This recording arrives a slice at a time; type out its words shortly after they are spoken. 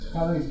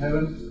Father in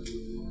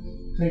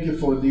heaven, thank you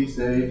for this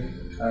day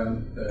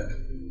and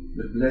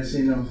the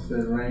blessing of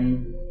the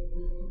rain,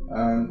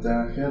 and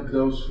help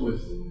those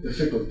with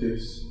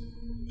difficulties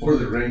for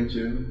the rain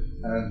too.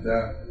 And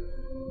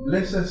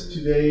bless us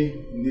today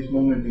in this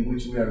moment in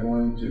which we are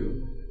going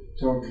to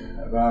talk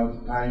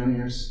about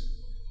pioneers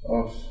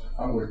of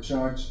our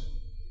church,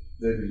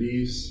 their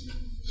beliefs,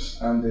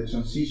 and the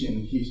transition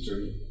in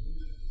history.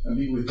 And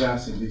be with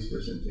us in this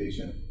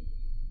presentation.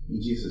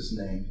 In Jesus'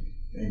 name,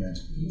 amen.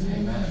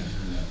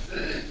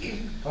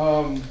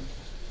 Amen.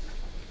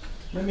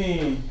 Let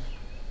me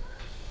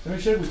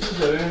share with you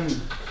that I'm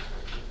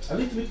a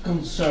little bit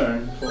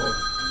concerned for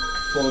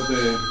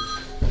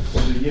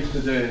the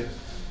yesterday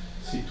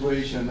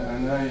situation,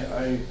 and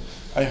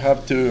I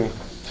have to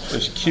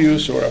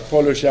excuse or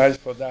apologize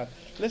for that.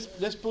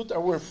 Let's put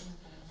our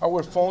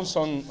phones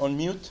on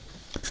mute,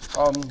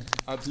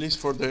 at least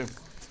for the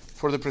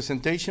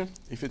presentation,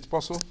 if it's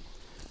possible,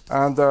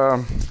 and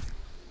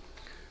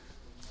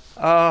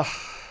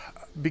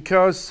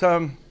because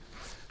I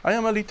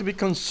am a little bit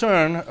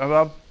concerned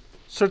about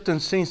certain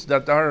things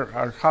that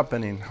are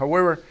happening.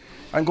 However,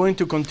 I'm going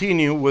to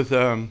continue with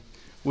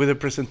the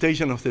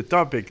presentation of the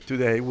topic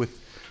today with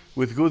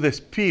good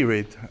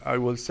spirit, I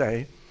will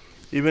say,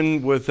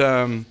 even with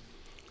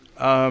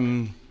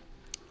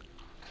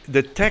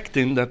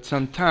detecting that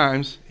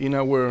sometimes in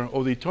our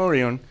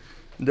auditorium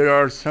there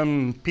are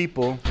some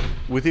people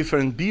with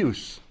different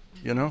views,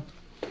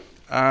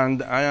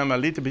 and I am a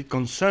little bit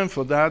concerned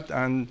for that,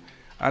 and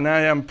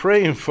I am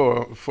praying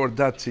for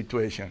that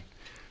situation,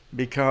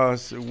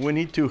 because we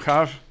need to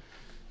have,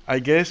 I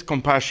guess,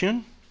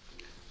 compassion,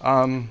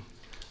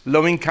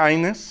 loving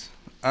kindness,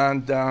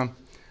 and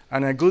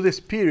a good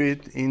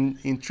spirit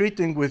in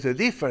treating with the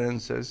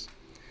differences.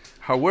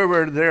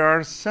 However, there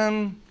are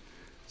some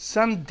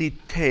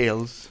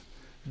details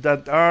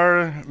that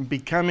are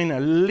becoming a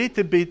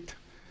little bit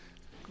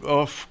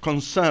of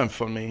concern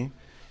for me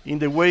in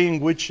the way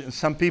in which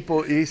some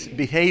people is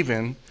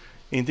behaving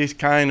in this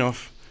kind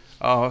of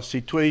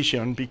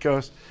situation,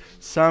 because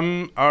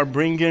some are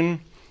bringing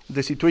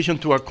the situation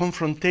to a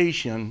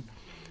confrontation,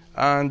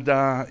 and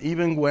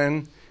even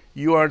when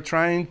you are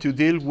trying to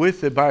deal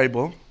with the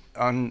Bible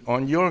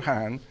on your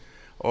hand,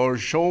 or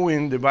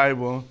showing the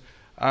Bible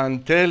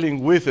and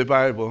telling with the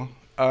Bible,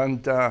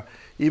 and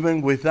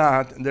even with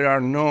that, there are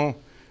no,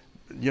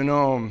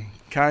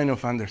 kind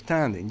of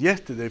understanding.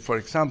 Yesterday, for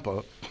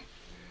example,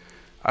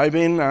 I've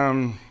been,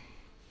 and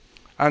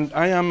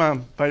I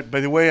am, by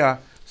the way, a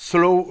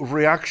slow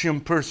reaction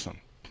person.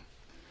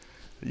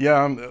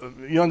 Yeah,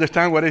 you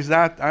understand what is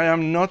that? I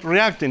am not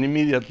reacting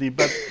immediately,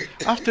 but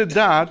after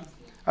that,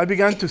 I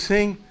began to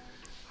think,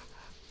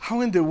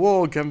 how in the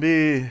world can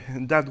be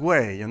that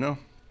way,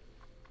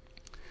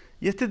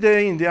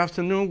 Yesterday in the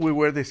afternoon, we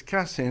were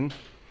discussing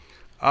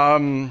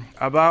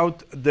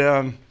about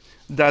that.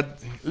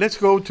 Let's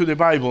go to the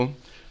Bible,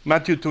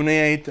 Matthew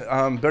 28,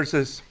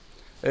 verses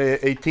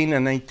 18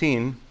 and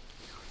 19.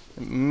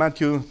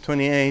 Matthew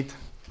 28,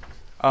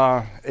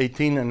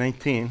 18 and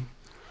 19.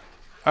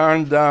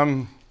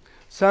 And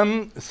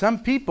some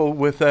people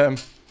with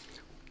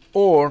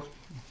or,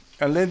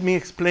 and let me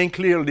explain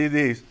clearly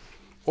this,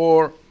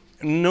 or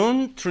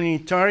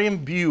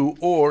non-Trinitarian view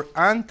or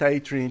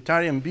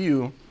anti-Trinitarian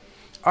view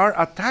are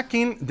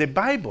attacking the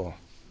Bible.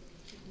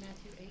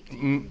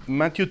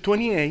 Matthew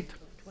 28,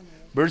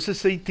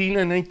 verses 18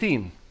 and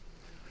 19.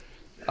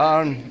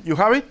 You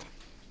have it?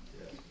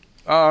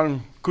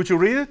 Could you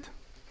read it?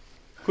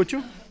 Could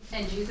you?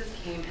 And Jesus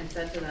came and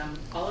said to them,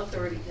 all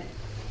authority in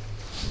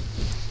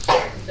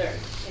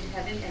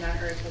heaven and on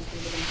earth has been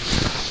given to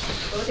me.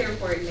 Go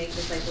therefore and make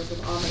disciples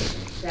of all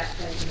nations,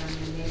 baptizing them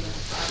in the name of the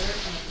Father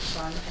and of the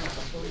Son and of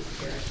the Holy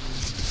Spirit.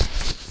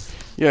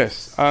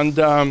 Yes, and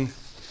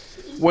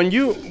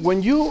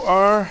when you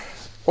are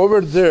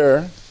over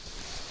there,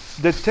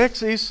 the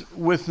text is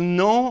with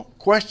no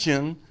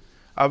question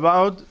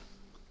about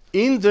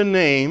in the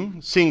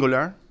name,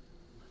 singular,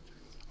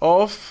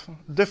 of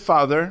the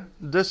Father,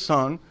 the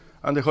Son,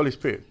 and the Holy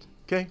Spirit.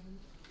 Okay?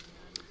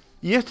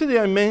 Yesterday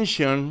I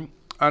mentioned,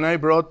 and I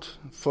brought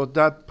for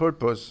that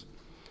purpose,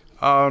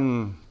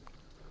 one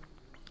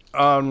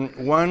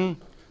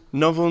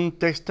Novum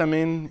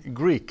Testament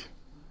Greek,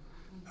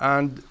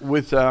 and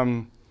with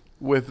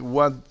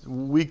what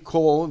we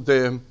call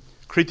the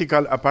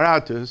critical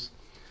apparatus,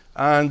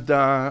 and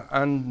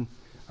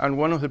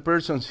one of the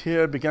persons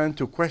here began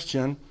to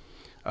question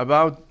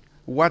about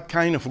what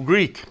kind of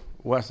Greek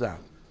was that.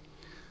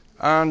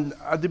 And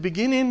at the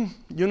beginning,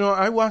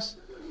 I was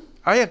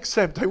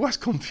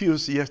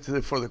confused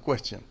yesterday for the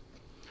question.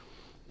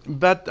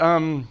 But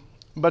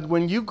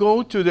when you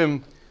go to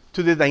the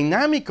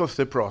dynamic of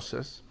the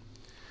process,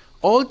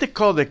 all the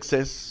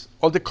codex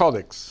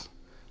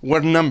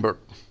were numbered.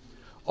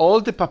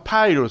 All the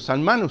papyrus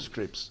and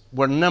manuscripts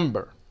were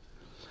numbered.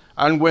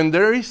 And when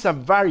there is a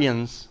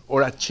variance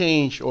or a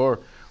change, or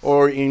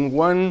in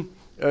one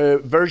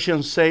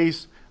version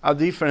says a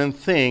different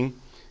thing,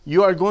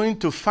 you are going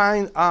to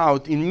find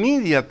out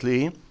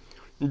immediately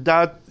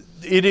that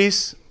it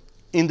is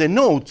in the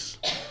notes.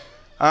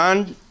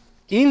 And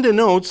in the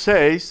note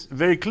says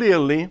very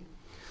clearly,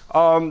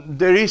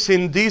 there is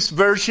in this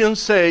version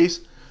says,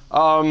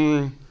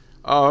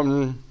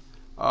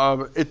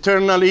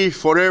 eternally,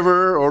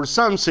 forever, or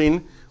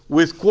something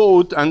with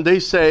quote, and they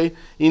say,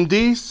 in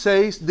this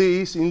says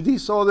this, in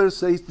this other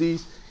says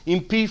this,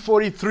 in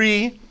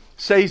P43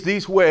 says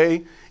this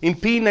way, in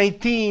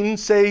P19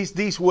 says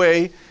this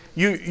way.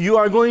 You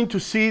are going to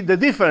see the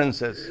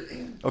differences,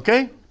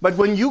 okay? But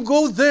when you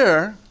go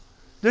there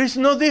is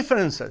no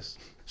differences.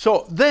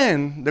 So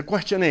then the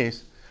question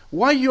is,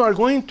 why you are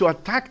going to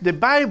attack the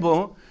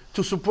Bible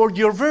to support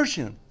your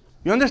version?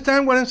 You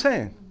understand what I'm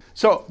saying?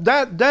 So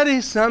that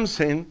is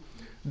something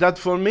that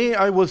for me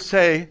I will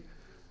say,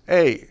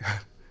 hey,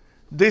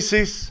 this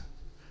is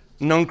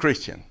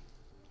non-Christian.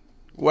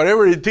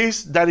 Whatever it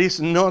is, that is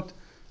not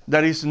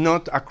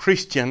a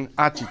Christian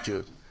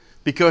attitude.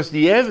 Because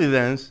the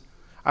evidence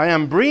I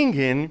am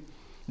bringing,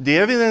 the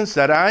evidence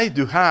that I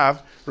do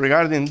have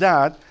regarding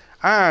that,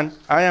 and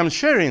I am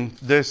sharing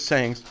these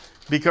things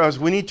because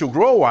we need to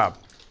grow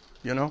up,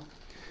 you know.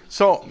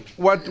 So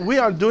what we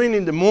are doing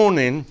in the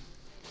morning,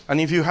 and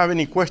if you have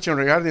any question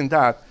regarding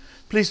that,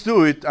 please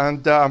do it.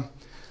 And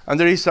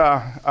there is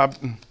a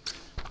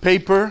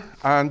paper,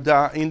 and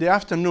in the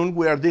afternoon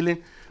we are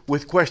dealing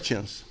with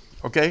questions,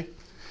 okay?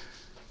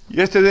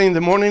 Yesterday in the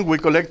morning we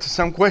collected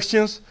some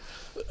questions,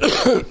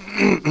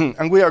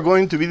 and we are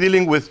going to be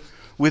dealing with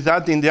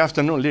that in the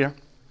afternoon, Leah.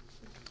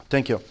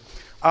 Thank you.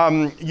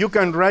 You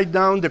can write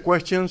down the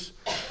questions.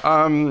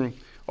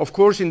 Of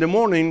course, in the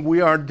morning,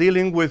 we are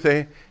dealing with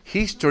a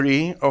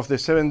history of the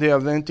Seventh-day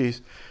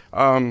Adventist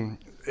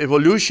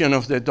evolution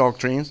of the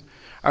doctrines.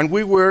 And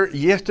we were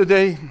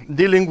yesterday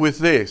dealing with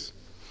this.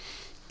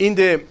 In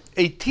the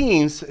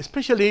 18th,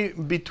 especially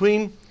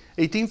between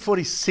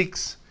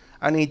 1846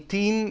 and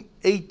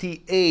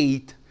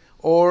 1888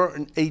 or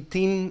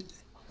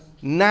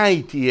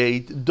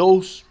 1898,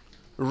 those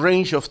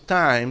range of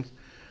times,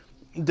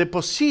 the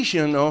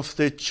position of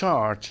the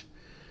church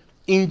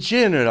in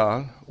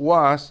general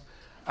was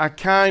a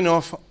kind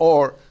of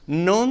or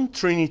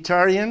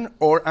non-Trinitarian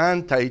or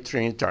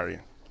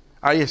anti-Trinitarian.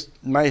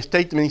 My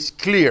statement is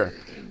clear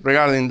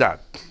regarding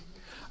that.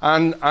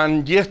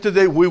 And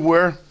yesterday we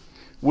were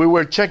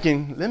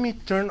checking. Let me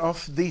turn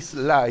off this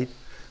light.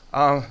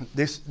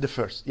 The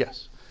first,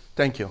 yes.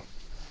 Thank you.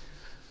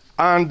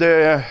 And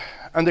the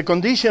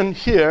condition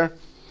here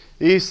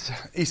is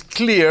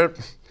clear.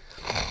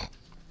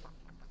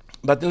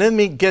 But let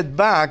me get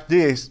back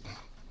this,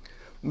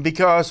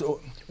 because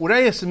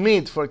Uriah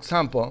Smith, for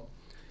example,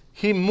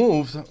 he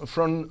moved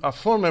from a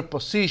former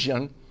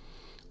position,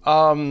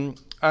 and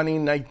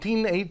in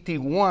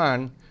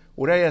 1981,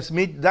 Uriah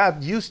Smith,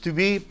 that used to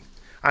be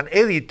an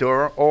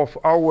editor of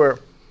our,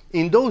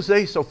 in those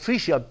days,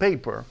 official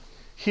paper.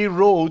 He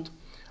wrote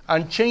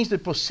and changed the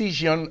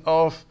position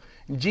of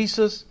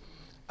Jesus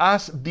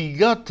as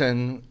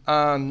begotten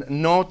and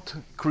not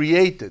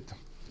created.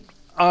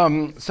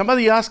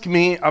 Somebody asked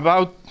me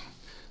about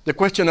the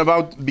question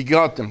about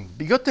begotten.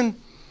 Begotten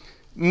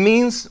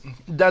means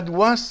that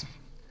was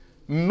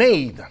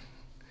made,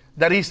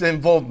 that is the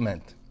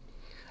involvement.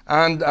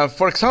 And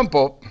for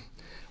example,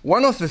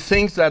 one of the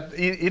things that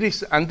it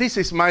is, and this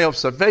is my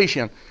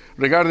observation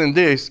regarding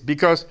this,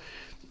 because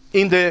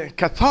in the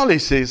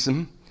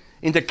Catholicism,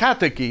 in the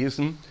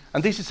Catechism,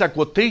 and this is a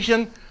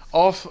quotation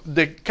of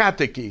the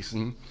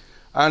Catechism,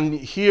 and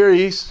here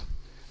is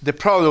the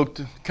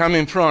product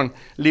coming from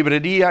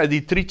Libreria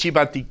Editrici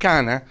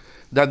Vaticana,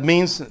 that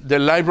means the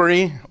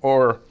library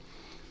or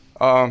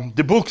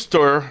the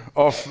bookstore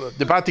of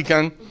the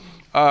Vatican.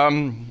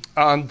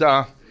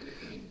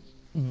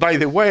 By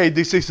the way,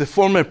 this is the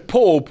former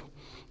Pope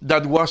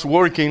that was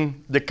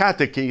working the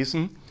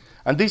Catechism,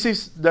 and this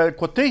is the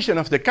quotation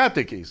of the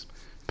Catechism,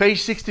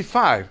 page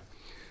 65.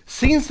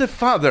 Since the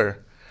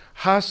Father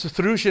has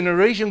through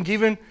generation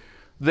given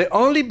the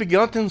only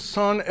begotten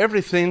Son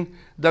everything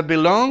that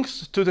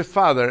belongs to the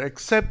Father,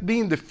 except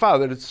being the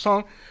Father, the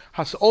Son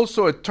has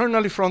also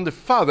eternally from the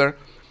Father,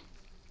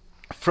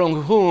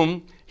 from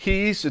whom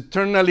he is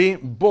eternally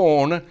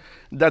born,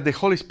 that the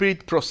Holy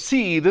Spirit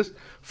proceeds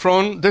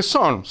from the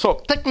Son.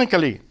 So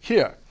technically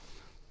here,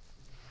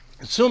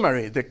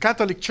 summary, the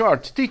Catholic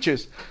Church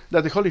teaches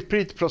that the Holy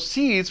Spirit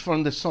proceeds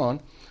from the Son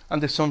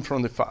and the Son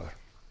from the Father.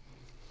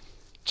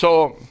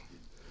 So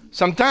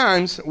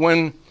sometimes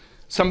when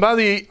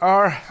somebody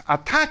are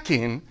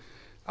attacking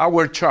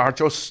our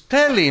church or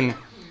telling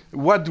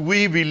what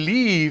we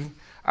believe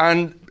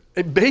and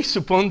based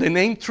upon the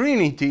name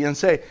Trinity and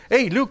say,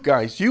 hey, look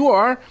guys, you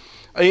are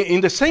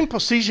in the same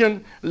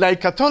position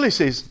like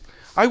Catholicism,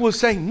 I will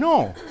say,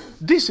 no,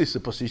 this is the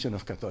position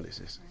of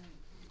Catholicism.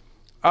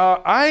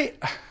 I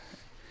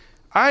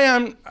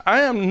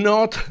am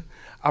not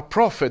a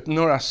prophet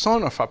nor a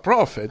son of a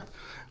prophet,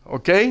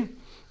 okay?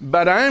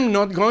 But I am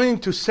not going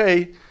to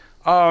say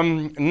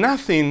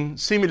nothing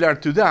similar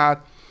to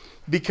that,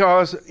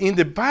 because in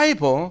the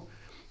Bible,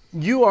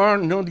 you are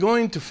not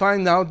going to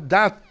find out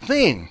that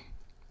thing.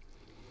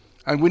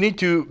 And we need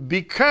to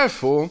be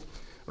careful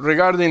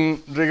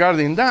regarding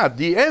that.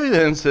 The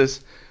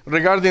evidences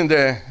regarding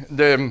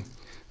the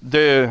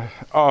the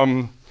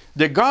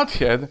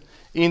Godhead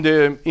in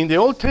the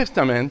Old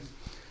Testament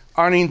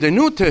and in the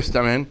New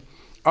Testament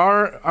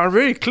are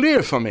very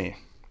clear for me.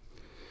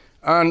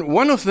 And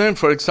one of them,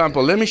 for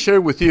example, let me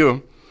share with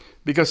you,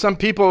 because some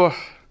people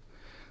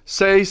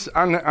says,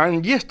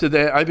 and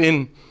yesterday I've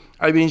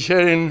been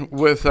sharing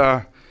with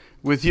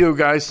you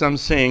guys some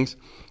things.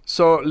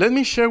 So let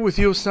me share with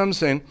you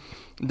something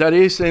that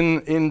is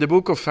in the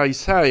book of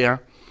Isaiah,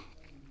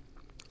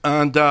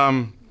 and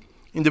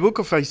in the book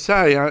of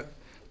Isaiah,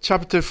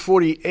 chapter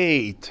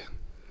 48,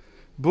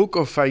 book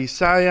of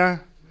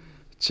Isaiah,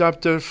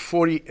 chapter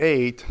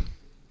 48,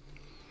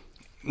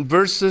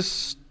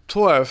 verses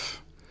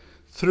 12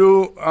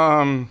 through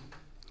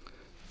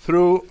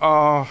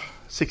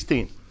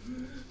 16.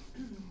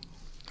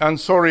 I'm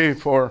sorry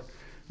for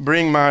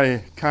bringing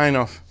my kind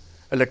of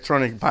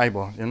electronic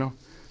Bible, you know.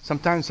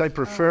 Sometimes I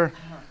prefer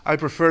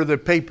the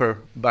paper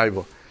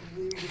Bible.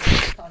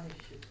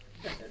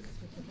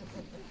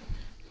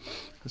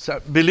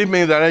 So believe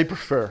me that I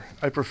prefer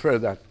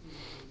that.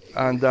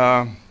 And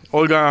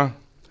Olga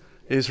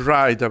is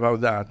right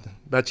about that,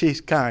 but she's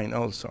kind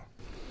also.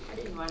 I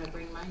didn't want to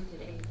bring mine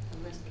today.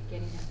 I'm risk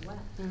getting it wet.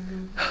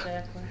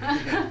 Exactly.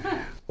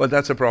 Well,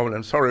 that's a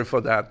problem. Sorry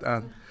for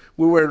that.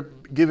 We were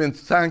giving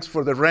thanks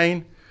for the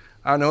rain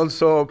and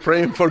also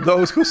praying for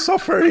those who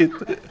suffer it.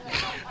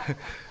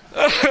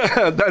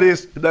 That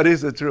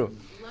is the truth.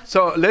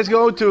 So let's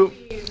go to...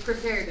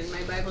 Prepared, and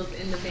my Bible's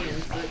in the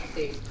van, so it's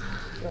safe.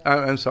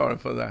 I'm sorry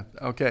for that.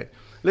 Okay.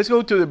 Let's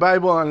go to the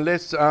Bible and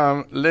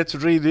let's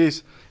read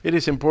this. It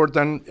is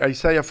important.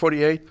 Isaiah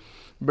 48,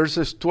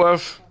 verses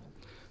 12,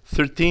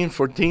 13,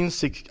 14,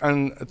 6,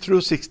 and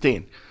through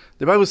 16.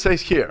 The Bible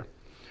says here,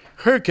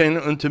 "Hearken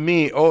unto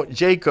me, O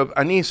Jacob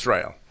and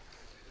Israel,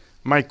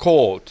 my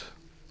called.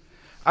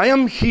 I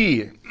am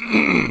he."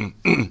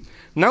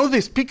 Now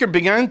the speaker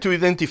began to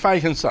identify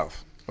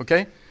himself.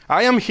 Okay?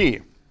 I am he.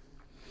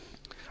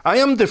 I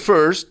am the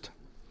first,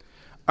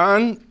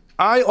 and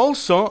I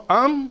also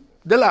am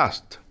the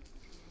last.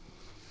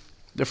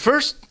 The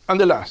first and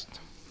the last.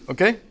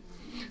 Okay?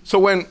 So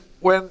when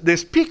the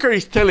speaker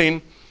is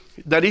telling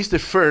that is the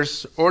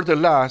first or the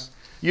last,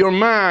 your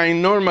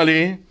mind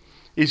normally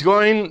is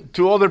going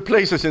to other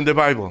places in the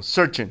Bible,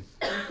 searching.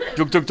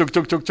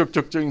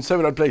 In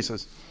several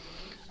places.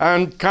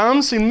 And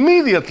comes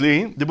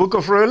immediately the book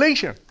of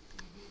Revelation.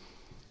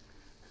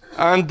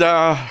 And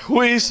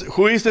who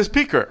is the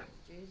speaker?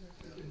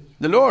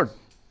 The Lord.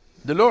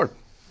 The Lord.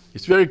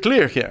 It's very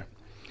clear here.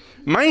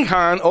 My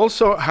hand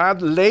also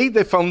had laid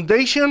the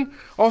foundation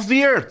of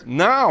the earth.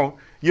 Now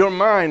your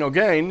mind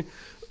again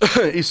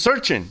is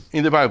searching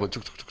in the Bible.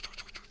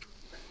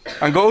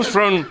 And goes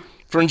from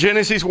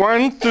Genesis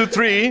 1 to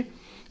 3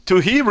 to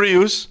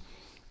Hebrews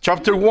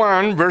chapter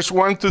 1, verse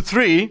 1 to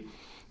 3,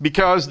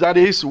 because that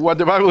is what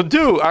the Bible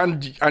do.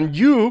 And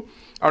you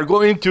are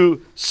going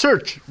to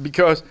search,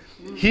 because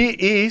he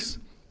is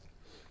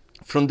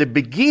from the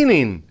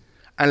beginning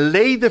and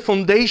laid the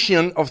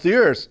foundation of the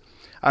earth.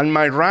 And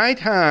my right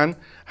hand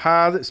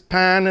hath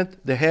spanned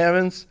the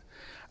heavens.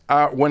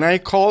 When I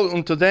call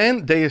unto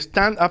them, they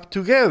stand up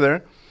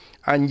together.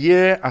 And ye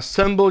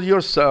assemble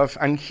yourself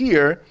and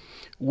hear,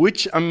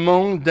 which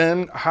among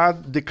them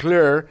hath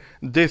declared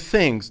the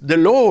things. The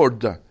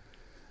Lord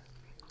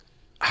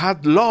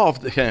hath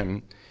loved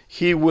him.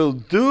 He will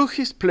do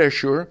his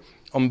pleasure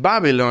on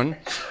Babylon,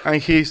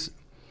 and his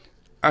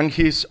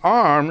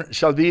arm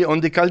shall be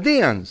on the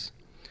Chaldeans.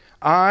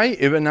 I,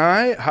 even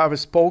I, have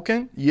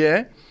spoken,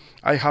 yea,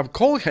 I have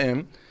called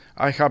him,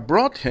 I have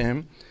brought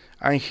him,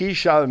 and he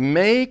shall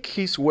make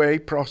his way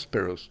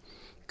prosperous.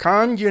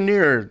 Come ye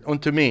near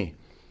unto me,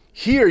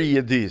 hear ye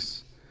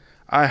this.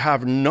 I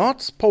have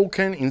not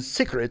spoken in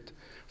secret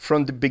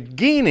from the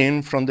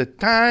beginning, from the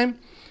time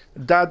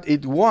that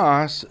it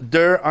was,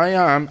 there I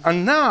am.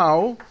 And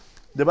now,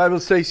 the Bible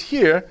says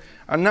here,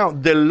 and now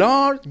the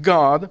Lord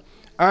God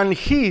and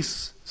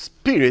his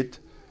Spirit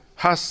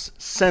has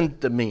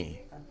sent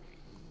me.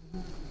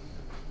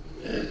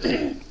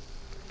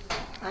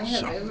 I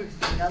have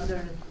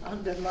everything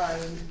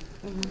underlined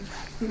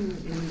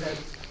in that.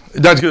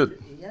 That's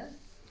good. Yes.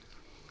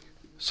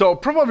 So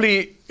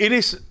probably it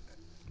is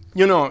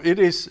not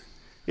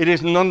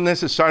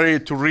necessary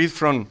to read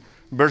from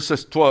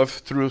verses 12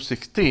 through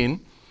 16,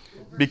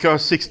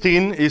 because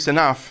 16 is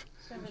enough.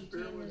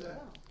 17 as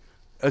well.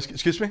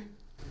 Excuse me?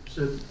 It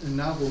says, and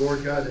now the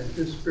Lord God and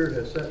his Spirit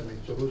has sent me.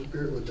 So whose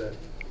Spirit was that?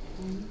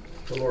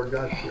 The Lord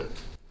God's Spirit.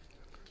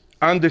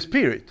 And the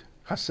Spirit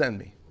has sent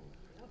me.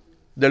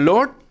 The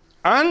Lord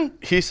and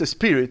his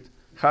Spirit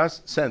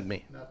has sent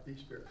me. Not the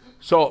Spirit.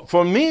 So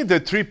for me, the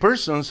three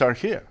persons are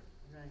here.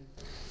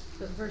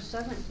 But verse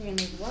 17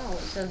 as well, it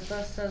says,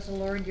 "Thus says the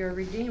Lord your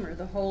Redeemer,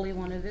 the Holy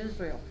One of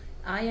Israel.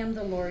 I am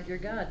the Lord your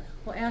God."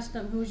 Well, ask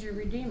them, who's your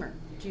Redeemer?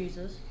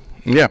 Jesus.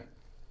 Yeah.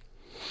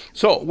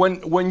 So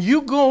when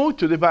you go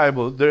to the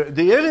Bible,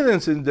 the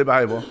evidence in the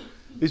Bible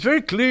is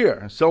very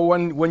clear. So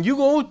when you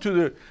go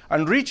to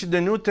and reach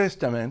the New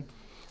Testament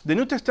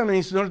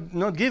is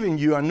not giving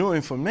you a new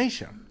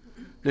information.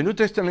 The New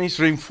Testament is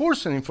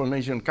reinforcing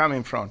information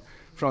coming from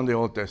from the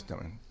Old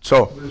Testament.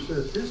 So, But it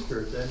says his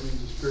spirit, that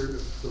means the spirit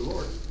of the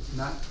Lord,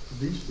 not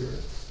the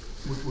spirit,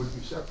 which would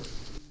be separate.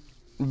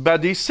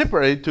 but he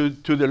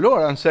separated to the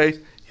Lord and says,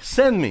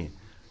 send me.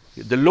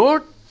 The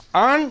Lord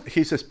and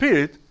his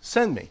spirit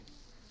send me.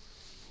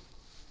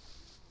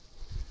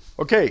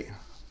 Okay.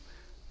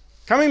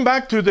 Coming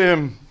back to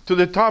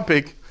the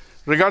topic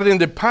regarding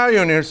the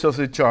pioneers of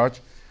the church,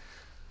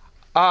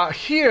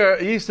 here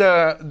is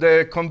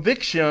the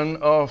conviction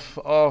of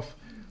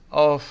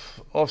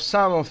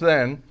some of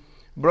them.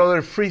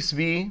 Brother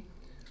Frisbee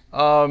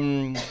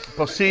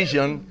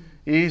position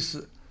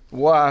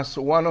was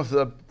one of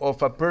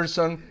a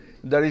person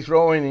that is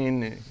growing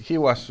in. He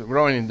was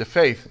growing in the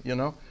faith,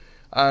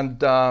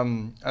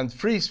 and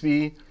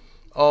Frisbee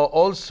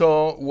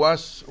also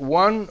was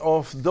one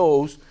of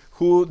those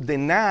who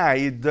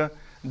denied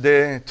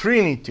the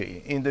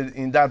Trinity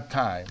in that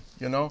time,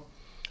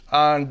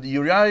 And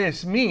Uriah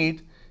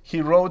Smith,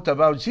 he wrote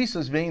about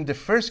Jesus being the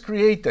first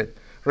created.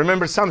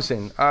 Remember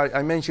something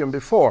I mentioned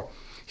before.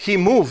 He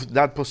moved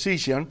that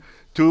position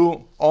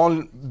to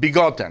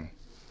unbegotten,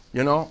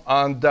 and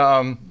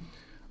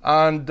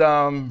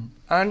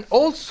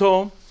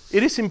also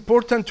it is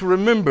important to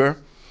remember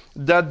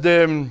that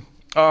the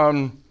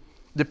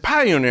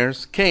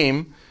pioneers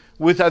came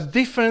with a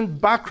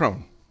different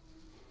background.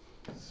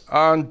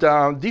 And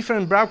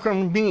different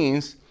background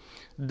means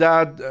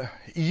that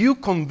you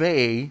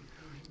convey,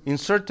 in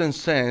certain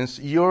sense,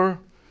 your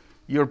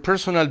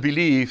personal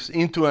beliefs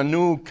into a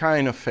new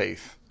kind of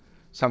faith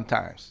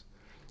sometimes.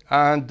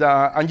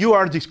 And you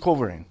are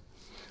discovering.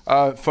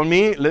 For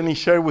me, let me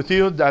share with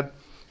you that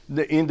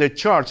in the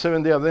church,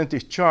 Seventh-day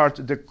Adventist church,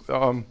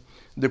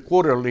 the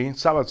quarterly,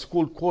 Sabbath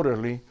school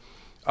quarterly,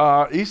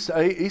 is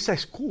a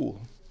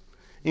school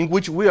in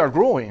which we are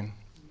growing.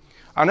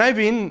 And I've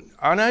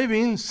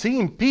been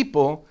seeing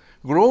people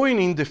growing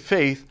in the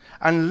faith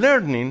and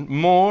learning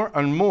more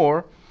and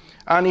more.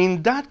 And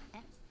in that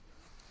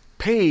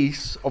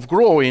pace of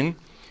growing,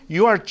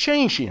 you are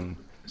changing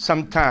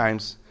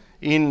sometimes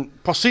in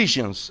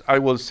positions, I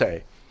will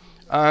say.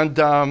 And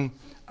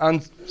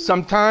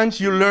sometimes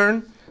you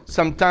learn,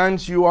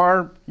 sometimes you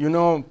are,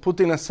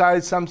 putting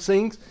aside some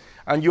things,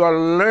 and you are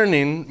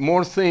learning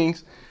more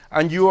things,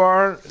 and you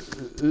are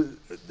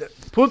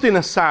putting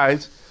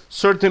aside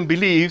certain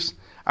beliefs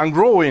and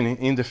growing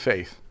in the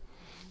faith.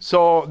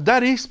 So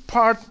that is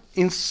part,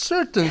 in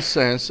certain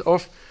sense,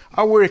 of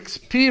our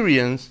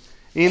experience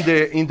in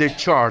the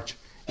church,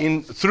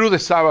 through the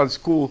Sabbath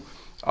school,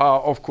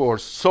 of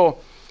course. So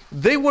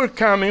they were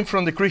coming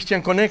from the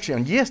Christian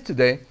Connection.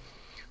 Yesterday,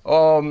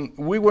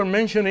 we were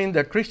mentioning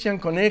the Christian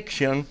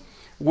Connection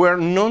were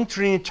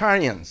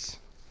non-Trinitarians.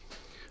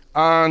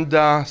 And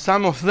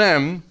some of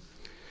them,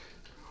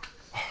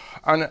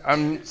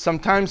 and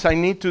sometimes I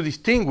need to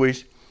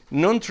distinguish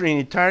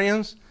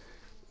non-Trinitarians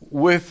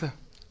with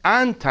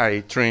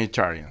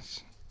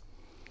anti-Trinitarians.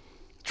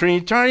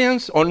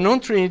 Trinitarians or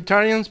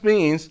non-Trinitarians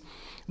means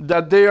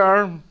that they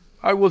are,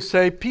 I will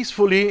say,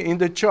 peacefully in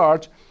the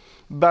church,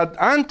 but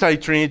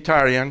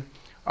anti-Trinitarian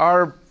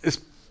are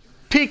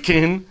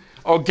speaking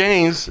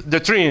against the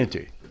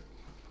Trinity.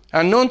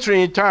 And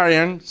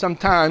non-Trinitarian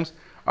sometimes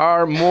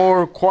are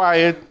more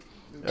quiet,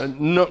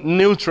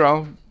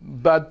 neutral,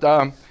 but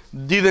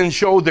didn't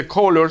show the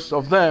colors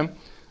of them,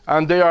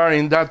 and they are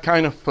in that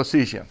kind of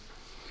position.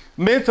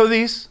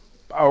 Methodists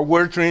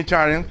were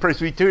Trinitarian,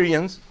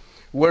 Presbyterians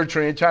were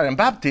Trinitarian,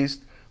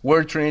 Baptists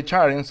were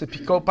Trinitarians,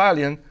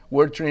 Episcopalian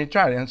were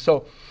Trinitarian.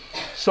 So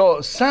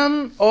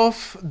some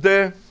of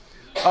the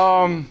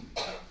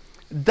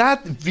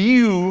that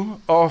view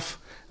of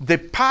the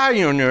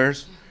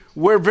pioneers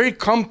were very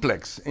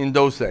complex in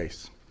those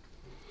days.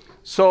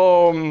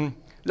 So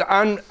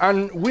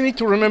and we need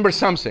to remember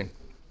something.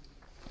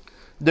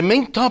 The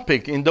main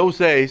topic in those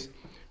days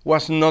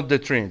was not the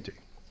Trinity.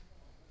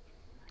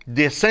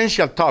 The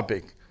essential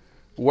topic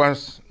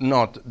was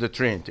not the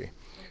Trinity.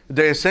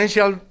 The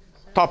essential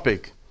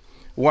topic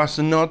was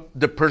not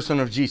the person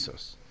of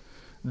Jesus.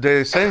 The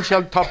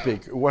essential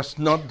topic was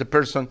not the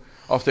person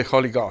of the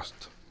Holy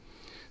Ghost.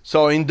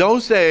 So in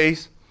those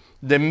days,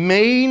 the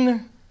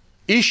main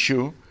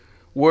issue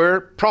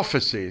were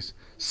prophecies,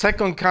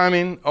 second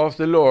coming of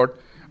the Lord,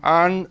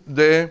 and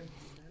the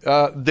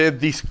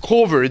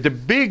discovery, the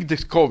big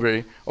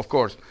discovery, of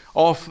course,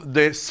 of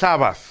the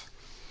Sabbath.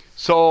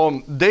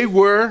 So they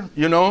were,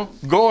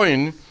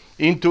 going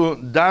into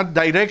that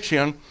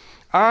direction,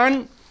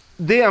 and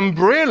the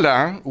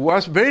umbrella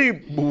was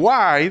very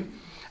wide,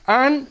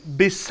 and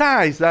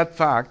besides that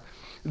fact,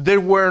 there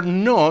were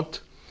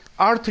not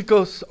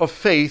articles of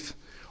faith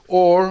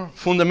or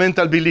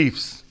fundamental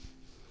beliefs.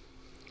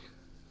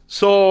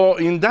 So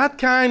in that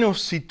kind of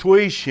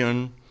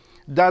situation,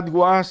 that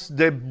was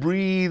the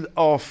breed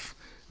of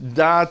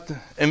that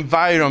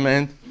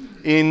environment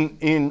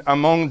in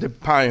among the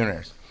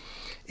pioneers.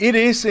 It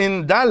is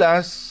in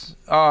Dallas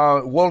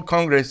World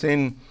Congress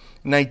in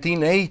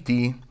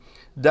 1980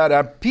 that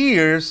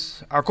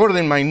appears, according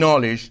to my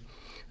knowledge,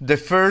 the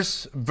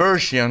first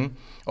version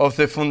of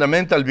the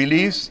fundamental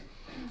beliefs,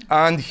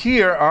 and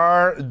here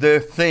are the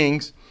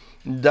things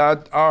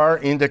that are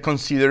in the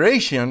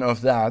consideration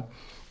of that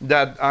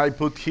I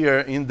put here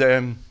in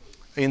the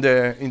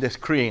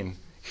screen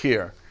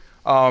here.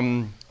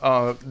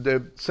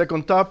 The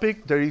second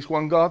topic, there is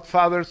one God,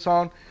 Father,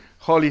 Son,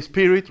 Holy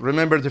Spirit.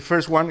 Remember, the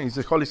first one is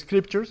the Holy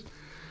Scriptures.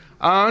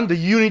 And the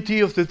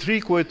unity of the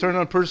three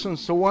co-eternal persons,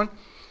 so on.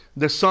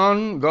 The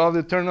Son, God,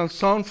 eternal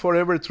Son,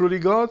 forever truly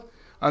God.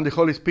 And the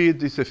Holy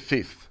Spirit is the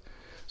fifth.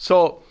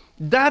 So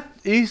that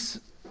is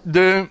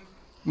the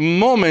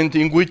moment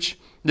in which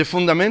the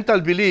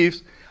fundamental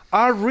beliefs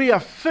are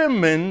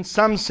reaffirming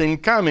something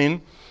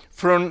coming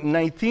from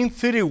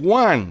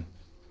 1931.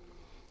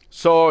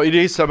 So it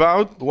is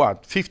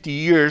about, 50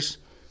 years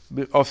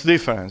of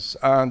difference.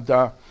 And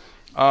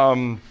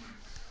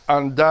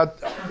that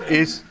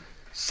is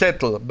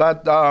settled.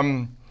 But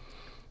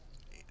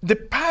the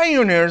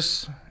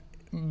pioneers,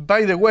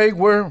 by the way,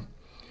 were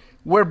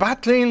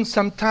battling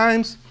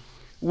sometimes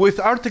with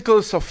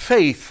articles of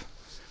faith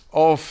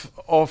of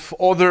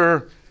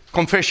other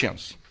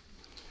confessions.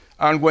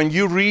 And when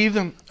you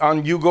read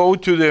and you go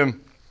to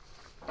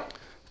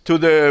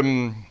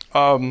the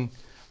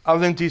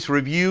Adventist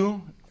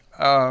Review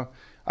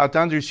at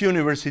Andrews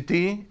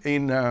University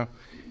in the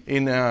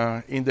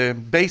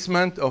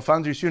basement of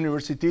Andrews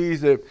University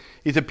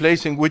is a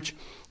place in which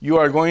you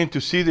are going to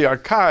see the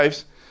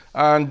archives,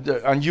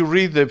 and you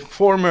read the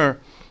former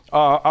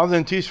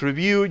Adventist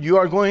Review, you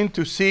are going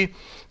to see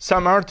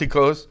some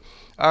articles,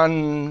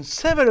 and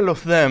several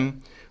of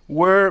them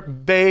were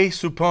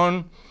based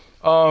upon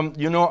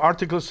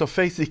articles of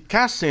faith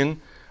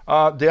discussing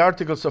the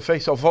articles of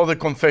faith of other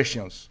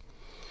confessions.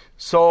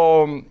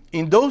 So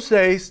in those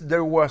days,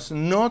 there was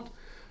not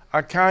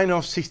a kind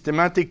of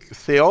systematic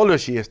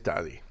theology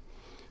study,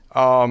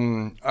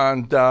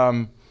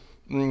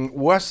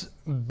 was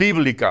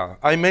biblical.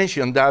 I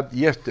mentioned that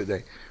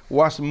yesterday.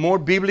 Was more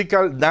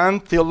biblical than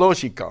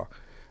theological,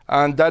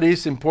 and that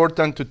is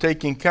important to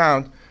take in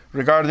account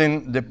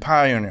regarding the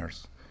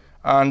pioneers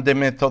and the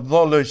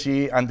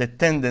methodology and the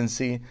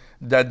tendency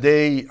that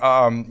they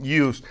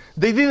used.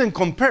 They didn't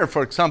compare,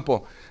 for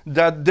example,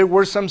 that there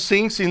were some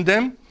things in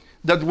them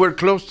that were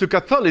close to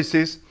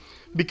Catholicism,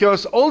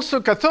 because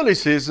also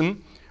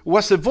Catholicism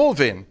was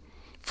evolving.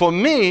 For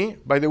me,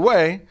 by the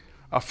way,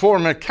 a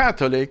former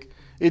Catholic,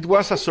 it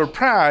was a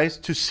surprise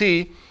to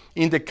see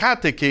in the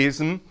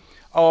catechism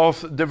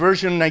of the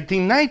version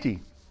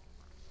 1990.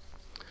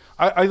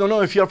 I don't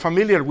know if you're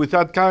familiar with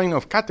that kind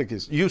of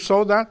catechism. You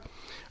saw that?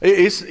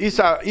 It's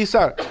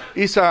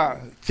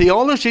a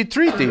theology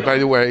treaty, by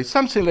the way. It's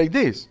something like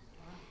this.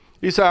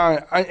 It's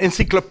an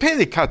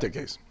encyclopedic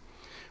catechism.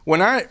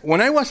 When I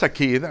was a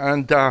kid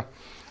and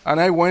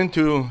I went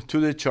to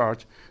the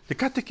church, the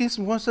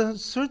catechism was a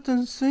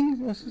certain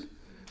thing,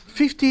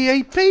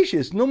 58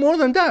 pages, no more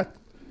than that,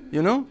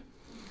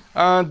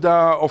 And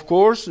of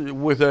course,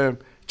 with the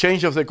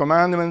change of the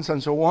commandments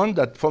and so on,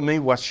 that for me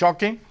was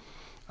shocking.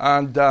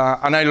 And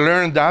I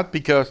learned that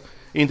because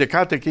in the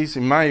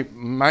catechism,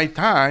 my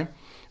time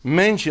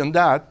mentioned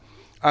that.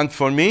 And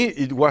for me,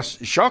 it was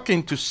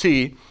shocking to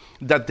see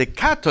that the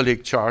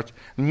Catholic Church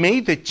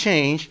made the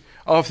change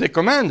of the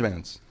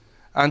commandments.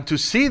 And to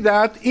see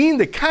that in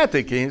the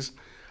catechism,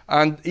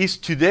 and is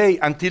today,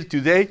 until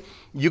today,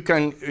 you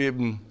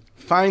can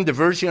find the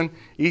version,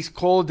 is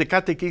called the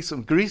Catechism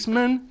of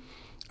Grisman,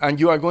 and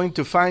you are going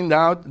to find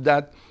out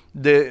that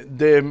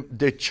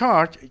the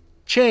church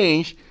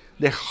changed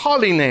the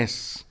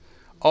holiness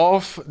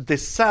of the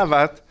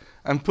Sabbath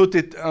and put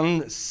it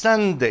on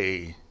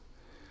Sunday.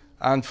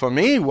 And for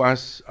me, it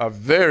was a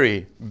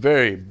very,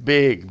 very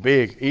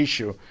big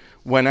issue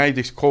when I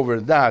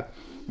discovered that,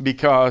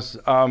 because,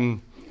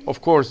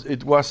 of course,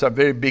 it was a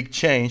very big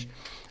change.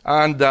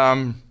 And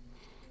I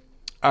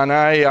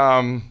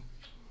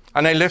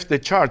left the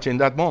church in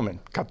that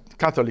moment,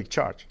 Catholic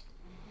Church.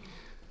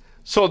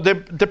 So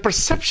the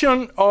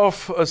perception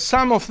of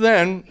some of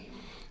them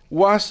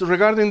was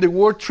regarding the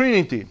word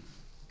Trinity,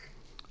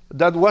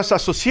 that was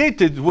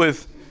associated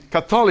with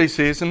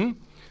Catholicism,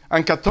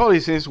 and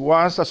Catholicism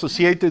was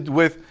associated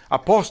with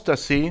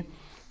apostasy.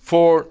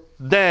 For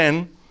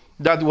them,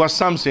 that was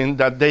something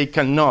that they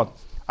cannot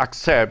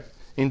accept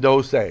in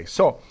those days.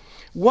 So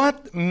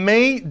what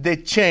made the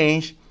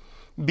change?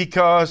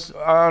 Because,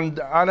 and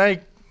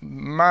I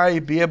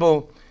might be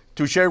able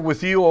to share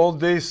with you all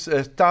this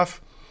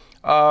stuff,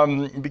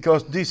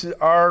 because these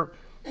are,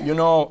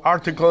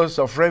 articles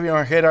of Review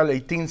and Herald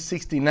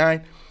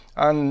 1869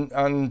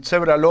 and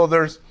several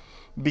others,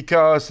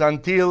 because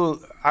until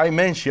I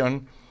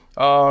mentioned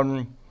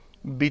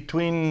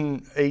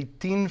between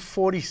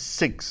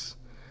 1846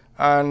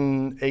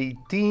 and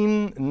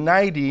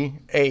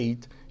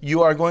 1898,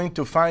 you are going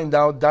to find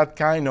out that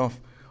kind of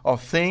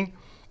thing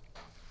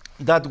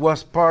that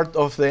was part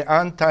of the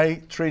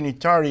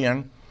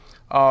anti-Trinitarian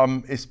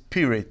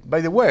spirit.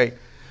 By the way,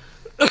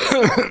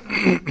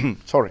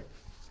 sorry.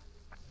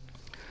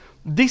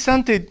 This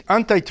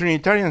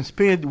anti-Trinitarian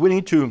spirit, we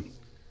need to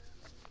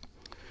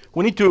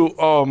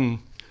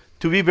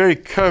be very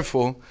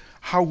careful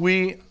how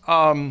we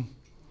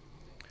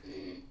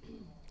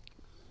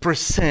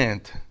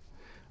present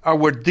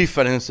our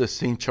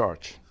differences in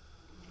church.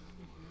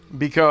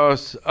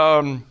 Because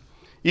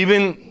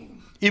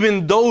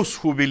even those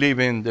who believe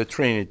in the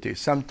Trinity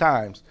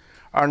sometimes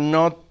are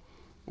not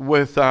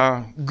with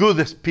a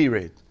good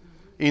spirit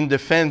in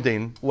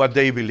defending what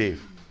they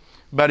believe.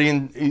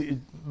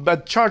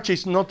 But church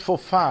is not for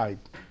fight.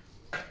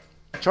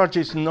 Church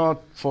is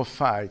not for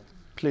fight,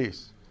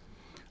 please.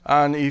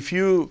 And if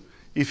you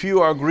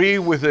agree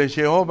with the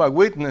Jehovah's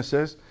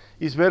Witnesses,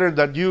 it's better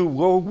that you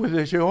go with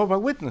the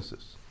Jehovah's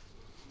Witnesses.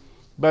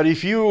 But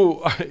if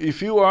you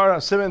are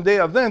a Seventh-day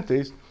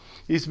Adventist,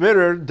 it's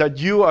better that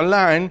you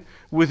align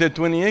with the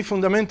 28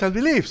 fundamental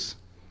beliefs.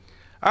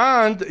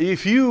 And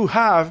if you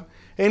have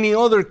any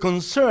other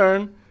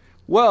concern,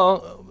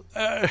 well,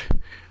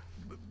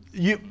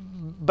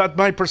 but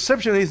my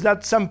perception is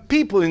that some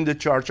people in the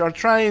church are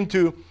trying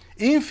to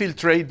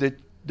infiltrate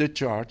the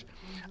church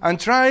and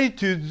try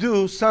to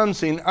do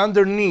something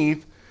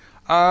underneath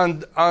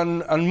and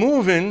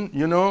moving,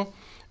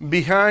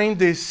 behind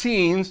the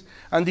scenes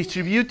and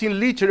distributing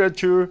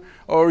literature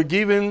or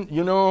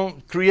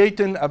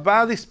creating a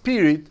bad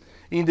spirit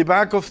in the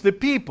back of the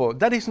people.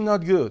 That is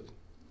not good.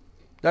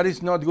 That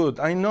is not good.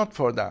 I'm not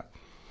for that.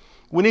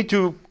 We need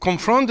to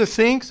confront the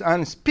things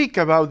and speak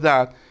about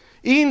that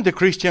in the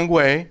Christian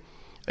way,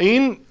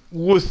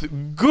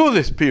 with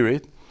good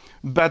spirit,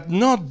 but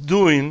not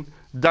doing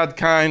that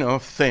kind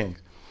of thing.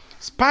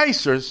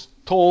 Spicer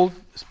told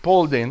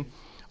Spalding,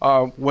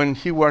 when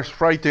he was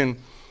writing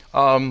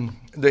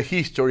the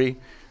history,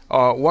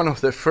 one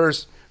of the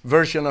first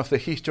version of the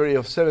history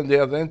of Seventh-day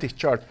Adventist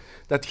Church,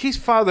 that his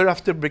father,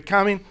 after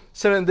becoming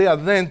Seventh-day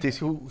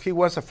Adventist, he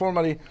was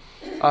formerly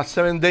a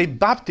Seventh-day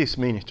Baptist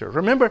minister.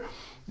 Remember,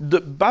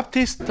 the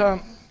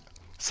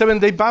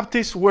Seventh-day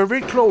Baptists were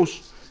very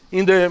close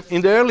in the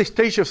early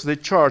stages of the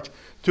church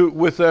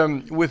with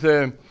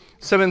the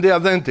Seventh-day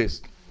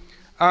Adventists.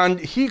 And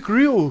he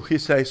grew, he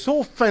says,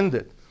 so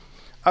offended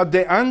at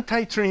the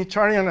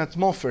anti-Trinitarian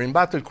atmosphere in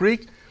Battle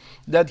Creek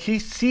that he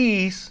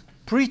ceased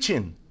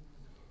preaching.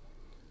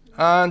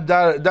 And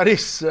that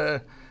is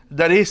the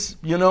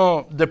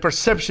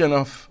perception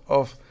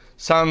of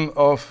some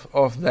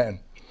of them.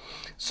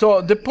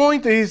 So the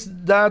point is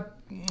that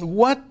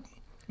what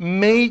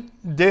made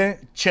the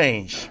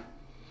change?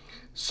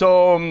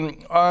 So,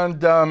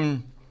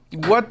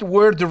 what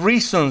were the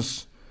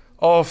reasons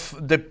of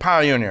the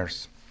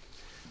pioneers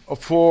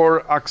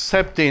for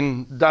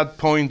accepting that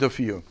point of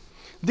view?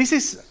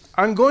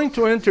 I'm going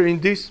to enter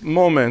in this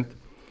moment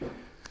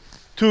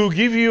to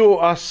give you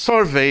a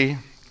survey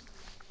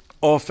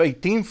of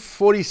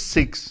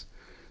 1846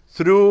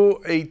 through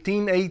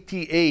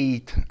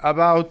 1888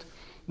 about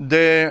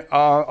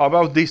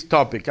this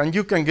topic. And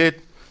you can get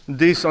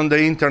this on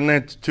the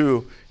internet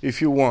too,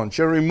 if you want.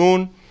 Jerry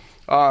Moon,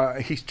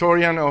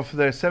 historian of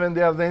the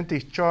Seventh-day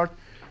Adventist Church,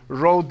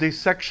 wrote this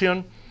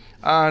section,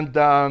 and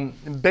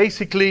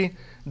basically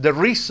the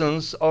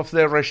reasons of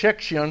the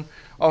rejection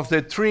of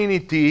the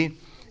Trinity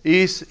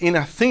is in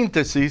a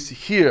synthesis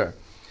here.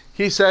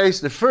 He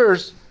says the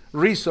first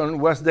reason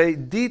was they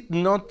did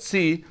not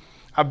see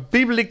a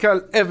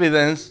biblical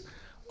evidence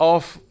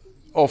of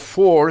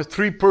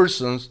three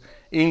persons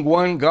in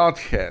one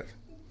Godhead.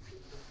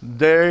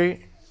 That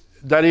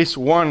is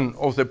one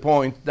of the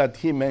points that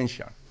he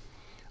mentioned.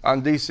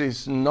 And this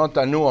is not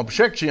a new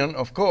objection,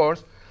 of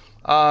course.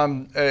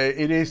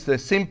 It is the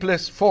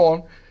simplest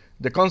form.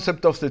 The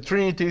concept of the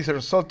Trinity is a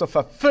result of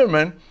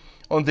affirming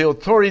on the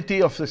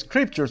authority of the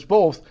Scriptures,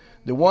 both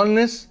the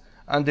oneness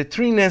and the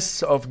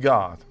threeness of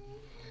God.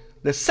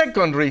 The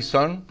second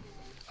reason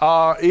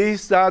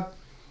is that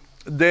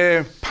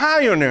the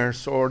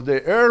pioneers or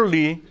the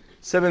early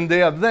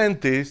Seventh-day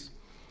Adventists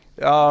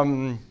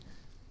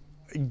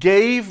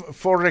gave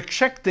for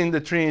rejecting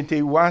the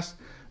Trinity was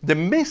the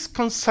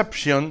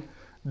misconception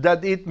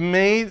that it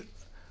made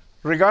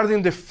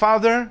regarding the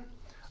Father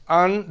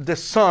and the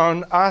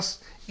Son as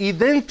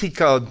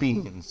identical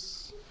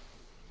beings.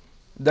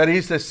 That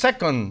is the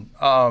second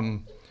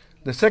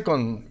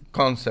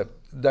concept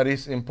that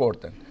is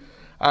important.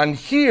 And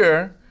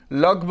here,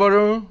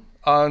 Lockborough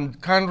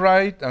and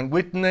Cartwright and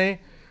Whitney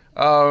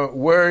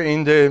were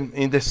in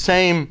the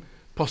same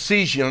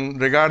position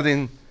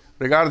regarding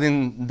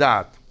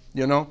that.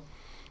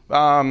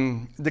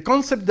 The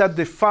concept that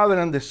the Father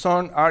and the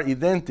Son are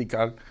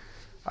identical,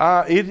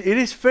 it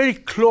is very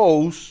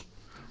close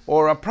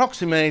or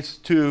approximates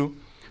to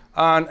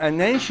an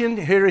ancient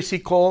heresy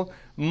called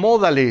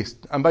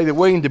modalist. And by the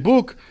way, in the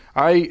book,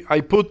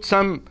 I put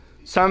some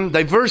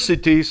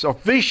diversities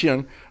of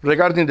vision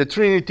regarding the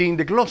Trinity in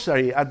the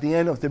glossary. At the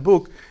end of the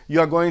book, you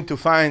are going to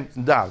find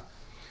that.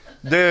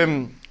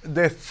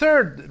 The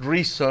third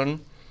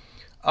reason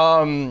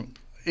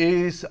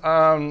is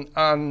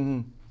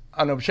an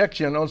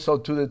objection also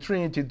to the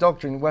Trinity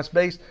doctrine was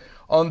based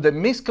on the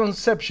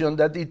misconception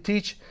that it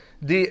teach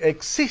the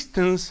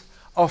existence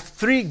of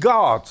three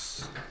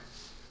gods.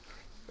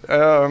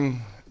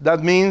 That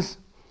means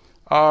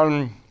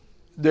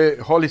the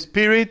Holy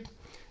Spirit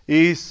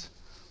is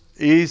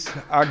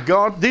a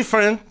God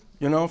different,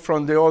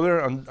 from the other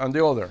and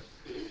the other.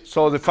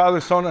 So the Father,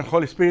 Son, and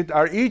Holy Spirit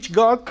are each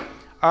God,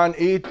 and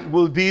it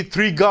will be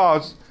three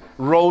gods,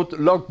 wrote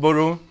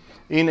Lockborough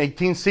in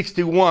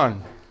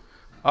 1861.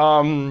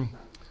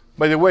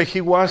 By the way, he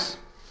was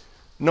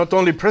not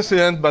only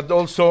president, but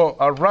also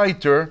a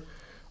writer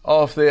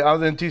of the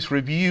Adventist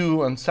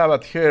Review and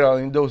Sabbath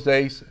Herald in those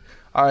days.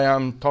 I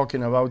am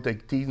talking about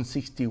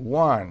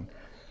 1861.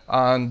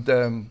 And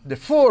the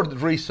fourth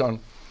reason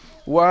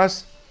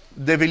was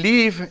the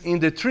belief in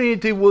the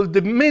Trinity will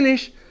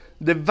diminish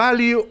the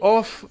value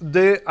of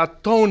the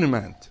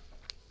atonement.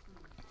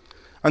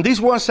 And this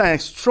was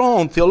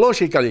strong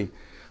theologically,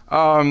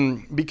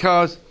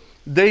 because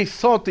they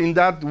thought in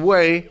that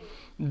way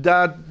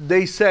that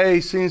they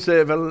say, since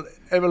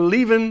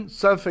ever-living,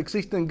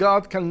 self-existent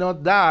God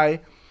cannot die,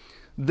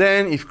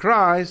 then if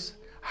Christ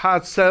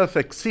had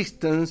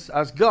self-existence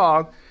as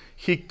God,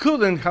 he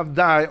couldn't have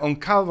died on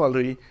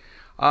Calvary,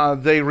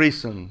 they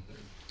reason.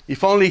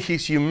 If only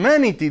his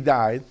humanity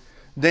died,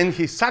 then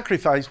his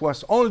sacrifice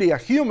was only a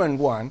human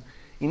one,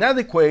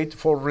 inadequate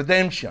for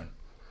redemption.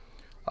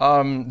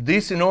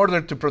 This in order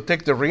to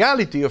protect the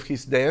reality of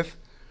his death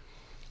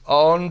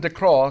on the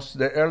cross,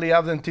 the early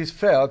Adventists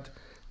felt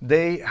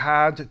they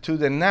had to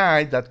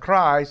deny that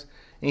Christ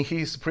in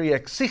his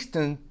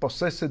pre-existence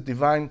possessed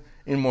divine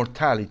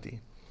immortality.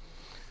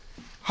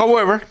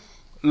 However,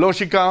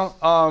 logical,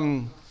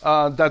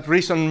 that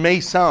reason may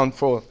sound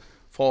for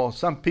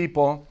some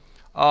people,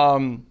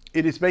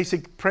 its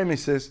basic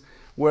premises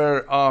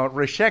were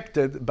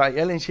rejected by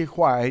Ellen G.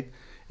 White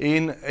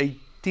in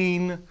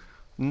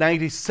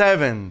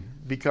 1897,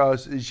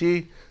 because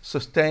she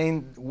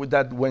sustained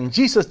that when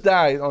Jesus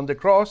died on the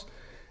cross,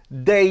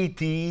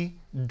 deity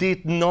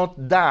did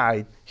not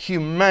die,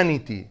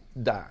 humanity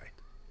died.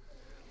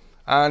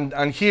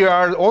 And here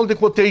are all the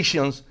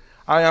quotations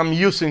I am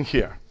using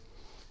here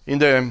in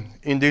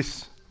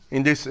this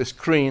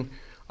screen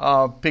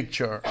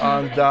picture.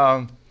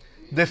 And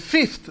the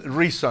fifth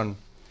reason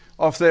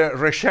of the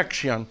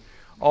rejection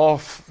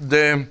of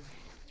the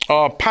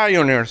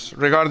pioneers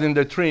regarding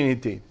the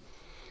Trinity,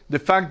 the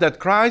fact that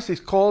Christ is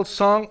called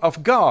Son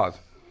of God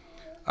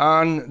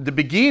and the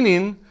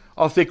beginning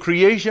of the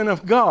creation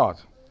of God.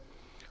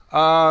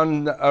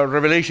 And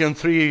Revelation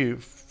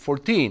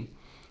 3:14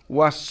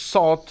 was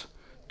sought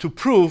to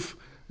prove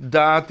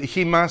that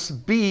he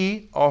must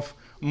be of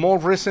more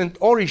recent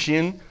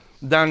origin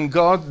than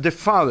God the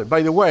Father.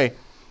 By the way,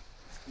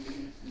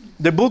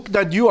 the book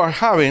that you are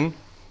having,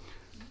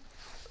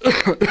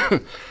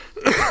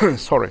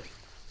 sorry,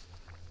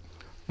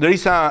 there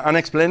is an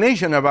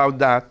explanation about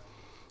that,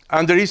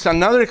 and there is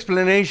another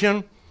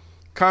explanation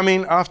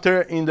coming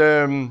after in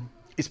the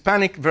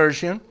Hispanic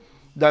version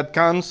that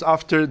comes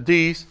after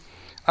this,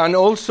 and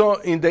also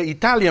in the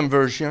Italian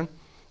version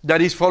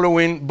that is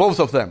following both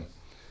of them.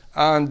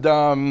 And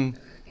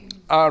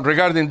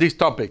regarding this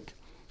topic,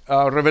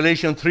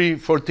 Revelation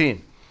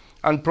 3:14.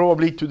 And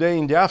probably today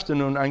in the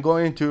afternoon, I'm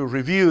going to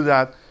review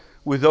that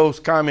with those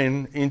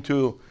coming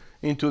into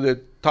the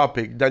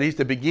topic, that is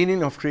the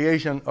beginning of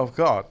creation of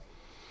God.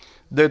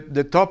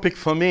 The topic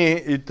for me,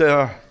 it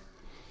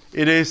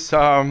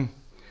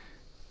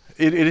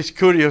is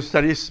curious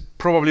that it's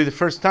probably the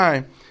first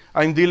time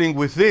I'm dealing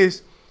with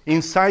this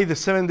inside the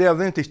Seventh-day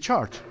Adventist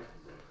Church.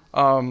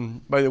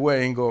 By the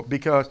way, Ingo,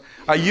 because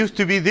I used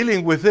to be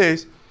dealing with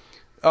this,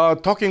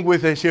 talking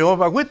with the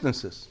Jehovah's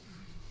Witnesses,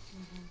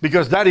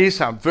 because that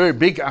is a very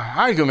big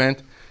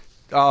argument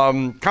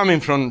coming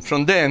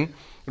from them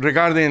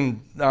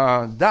regarding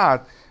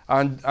that,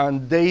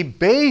 and they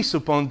base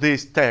upon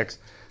this text,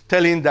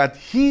 telling that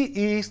he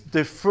is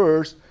the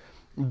first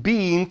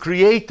being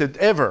created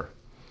ever,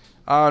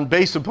 and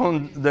based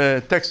upon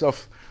the text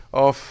of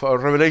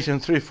Revelation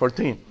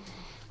 3:14.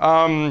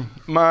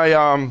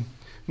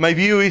 My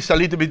view is a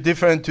little bit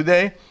different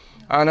today,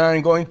 and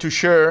I'm going to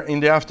share in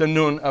the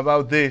afternoon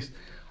about this.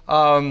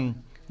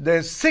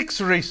 The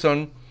sixth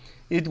reason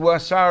it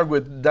was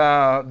argued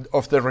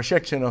of the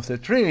rejection of the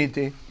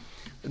Trinity,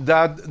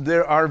 that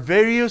there are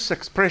various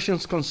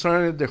expressions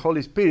concerning the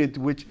Holy Spirit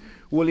which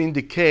will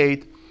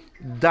indicate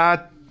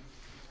that,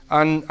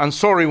 and I'm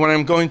sorry what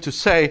I'm going to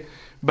say,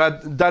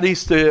 but that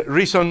is the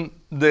reason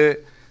the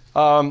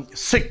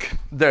sick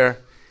there.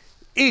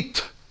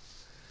 It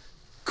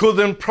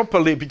couldn't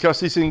properly,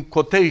 because it's in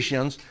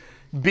quotations,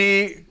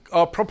 be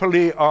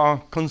properly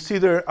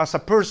considered as a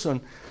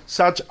person,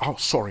 such,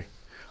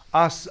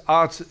 as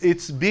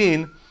it's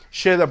being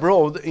shed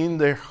abroad in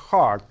their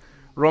heart.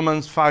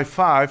 Romans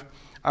 5:5,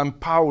 and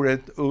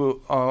poured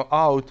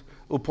out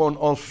upon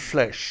all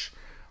flesh.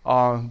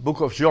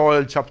 Book of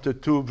Joel, chapter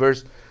 2,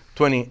 verse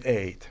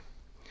 28.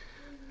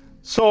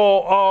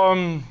 So,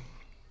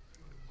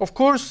 of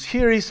course,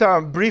 here is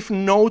a brief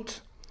note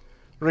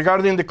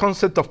regarding the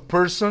concept of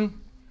person.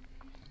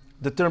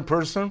 The term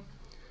person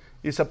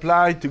is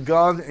applied to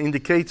God,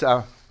 indicates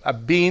a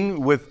being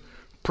with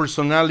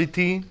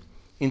personality,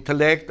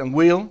 intellect, and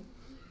will.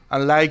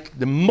 Unlike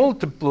the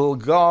multiple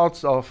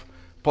gods of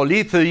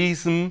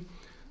polytheism,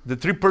 the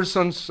three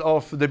persons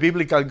of the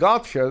biblical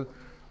Godhead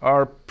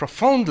are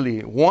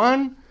profoundly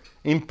one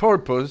in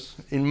purpose,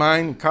 in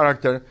mind,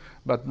 character,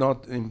 but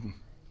not in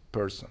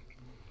person.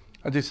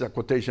 And this is a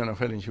quotation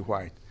of Ellen G.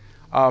 White.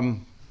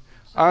 And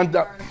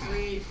there are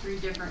three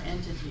different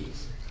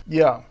entities.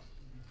 yeah,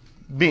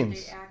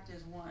 beings. They act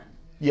as one.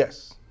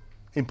 Yes.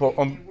 They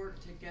work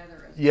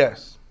together as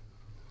yes.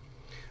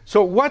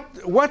 So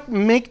what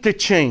make the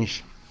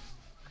change?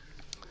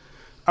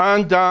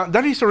 And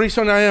that is the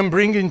reason I am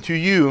bringing to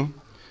you.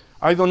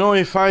 I don't know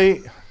if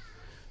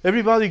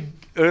everybody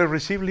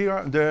received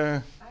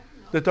the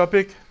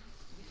topic?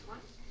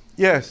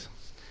 Yes.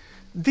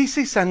 This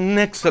is an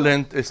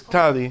excellent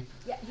study.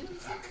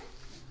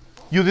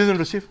 You didn't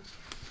receive?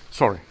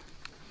 Sorry.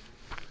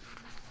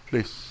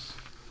 Please,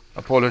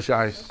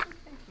 apologize.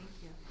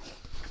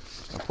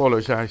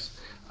 Apologize.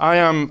 I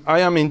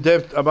am in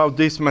depth about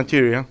this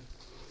material,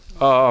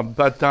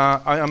 but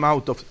I am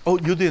out of. Oh,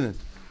 you didn't.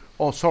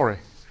 Oh, sorry.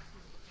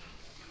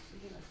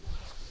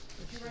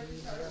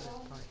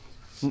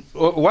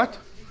 What?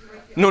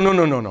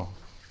 No.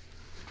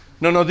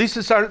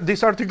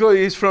 This article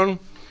is from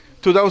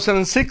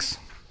 2006.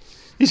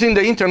 It's in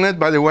the internet,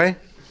 by the way.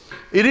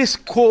 It is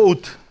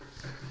quote,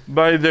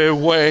 by the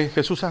way.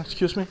 Jesus,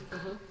 excuse me.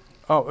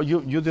 Oh,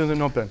 you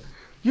didn't open.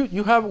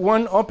 You have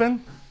one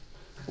open,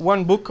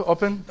 one book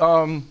open.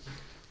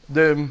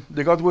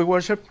 The God we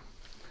worship.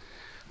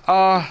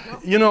 For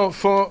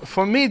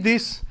me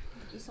this.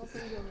 It's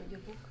open your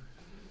book.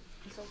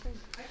 It's open.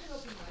 I can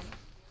open mine.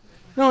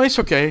 No, it's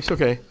okay. It's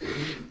okay.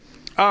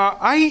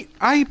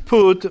 I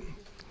put,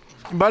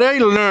 but I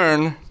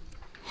learned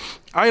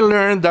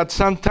that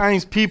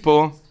sometimes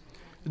people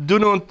do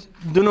not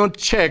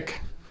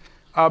check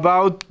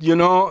about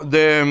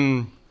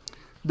the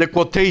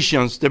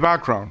quotations, the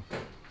background.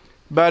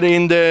 But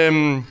in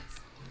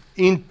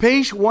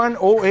page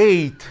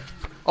 108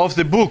 of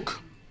the book,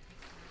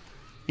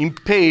 in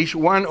page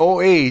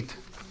 108,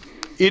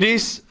 it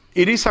is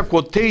a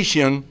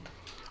quotation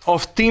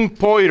of Tim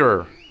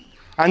Poiter,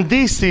 and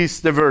this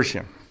is the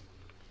version.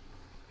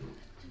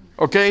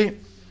 Okay,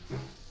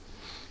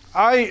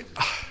 I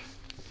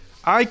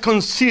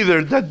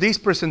consider that this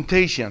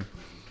presentation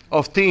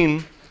of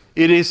Tim,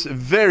 it is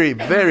very,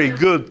 very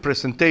good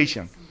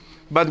presentation.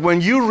 But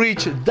when you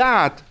reach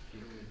that,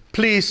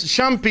 please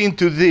jump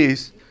into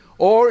this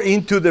or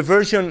into the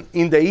version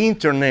in the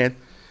internet,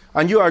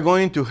 and you are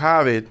going to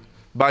have it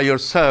by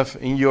yourself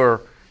in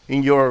your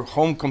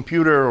home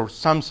computer or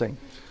something.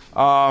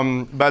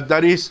 But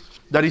that is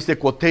the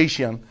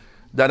quotation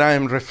that I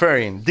am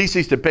referring. This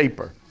is the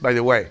paper, by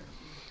the way.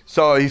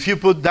 So if you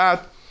put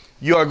that,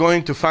 you are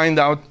going to find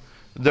out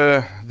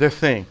the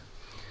thing.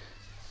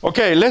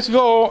 Okay, let's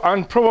go,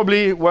 and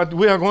probably what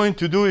we are going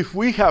to do, if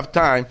we have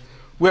time,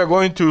 we are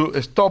going to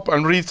stop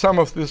and read some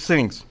of these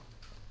things.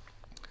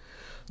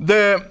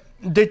 The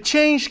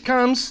change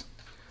comes,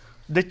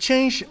 the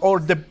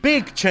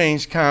big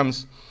change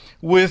comes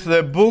with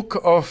the book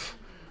of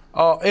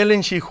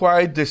Ellen G.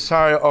 White,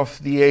 Desire of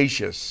the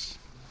Ages.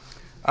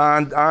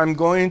 And I'm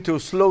going to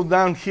slow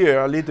down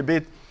here a little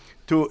bit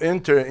to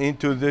enter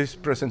into this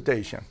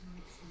presentation.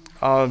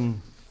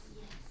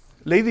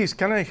 Ladies,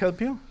 can I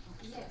help you?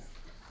 Yes.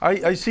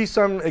 I see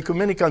some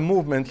ecumenical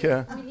movement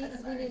here. We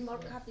need more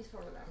copies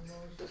for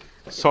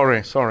that.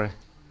 Sorry.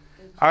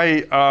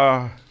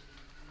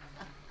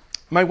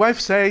 My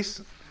wife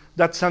says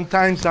that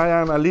sometimes I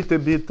am a little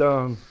bit,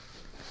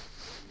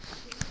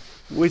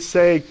 we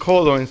say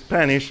codo in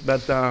Spanish,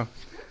 but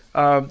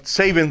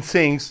saving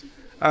things,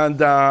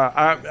 and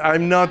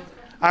I'm not.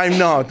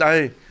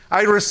 I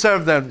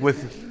reserve that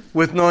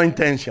with no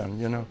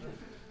intention,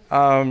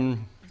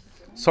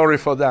 Sorry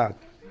for that.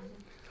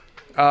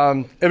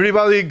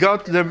 Everybody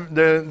got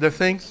the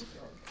things?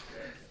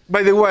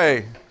 By the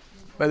way,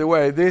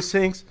 these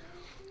things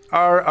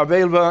are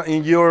available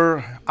in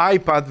your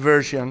iPad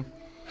version,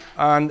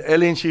 and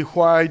Ellen G.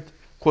 White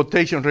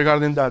quotation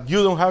regarding that.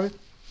 You don't have it?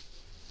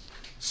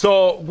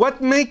 So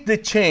what made the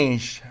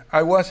change?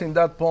 I was in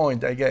that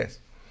point, I guess.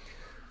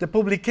 The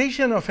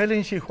publication of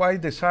Ellen G.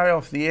 White, Desire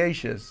of the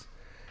Ages,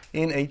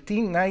 in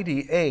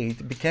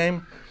 1898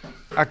 became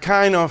a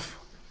kind of,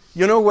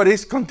 what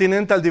is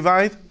continental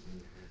divide?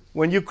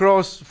 When you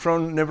cross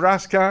from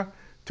Nebraska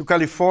to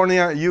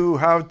California, you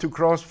have to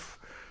cross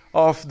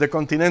off the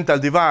continental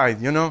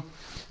divide,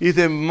 It's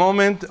the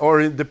moment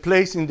or the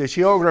place in the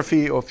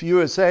geography of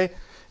USA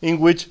in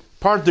which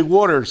part the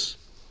waters,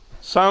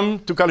 some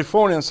to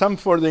California, some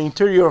for the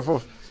interior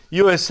of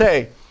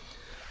USA.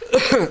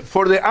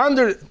 for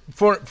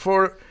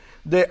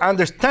the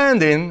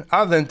understanding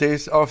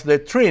Adventists of the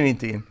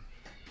Trinity.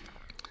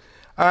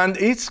 And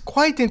it's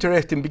quite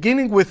interesting,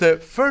 beginning with the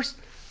first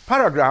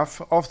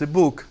paragraph of the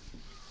book.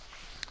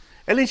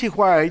 Ellen G.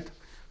 White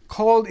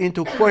called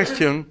into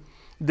question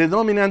the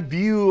dominant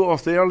view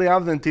of the early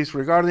Adventists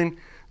regarding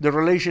the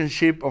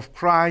relationship of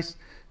Christ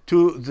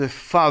to the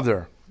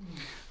Father.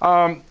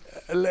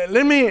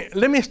 Let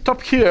me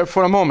stop here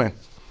for a moment.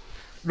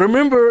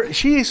 Remember,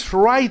 she is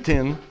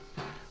writing,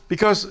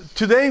 because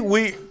today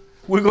we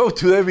go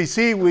to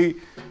ABC,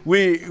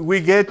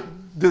 we get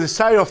the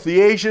Desire of the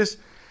Ages,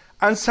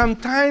 and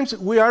sometimes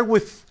we are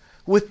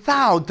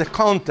without the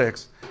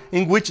context.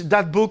 in which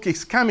that book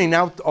is coming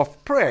out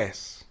of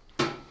press.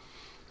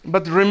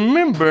 But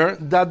remember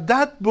that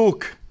that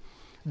book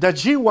that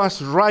she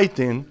was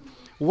writing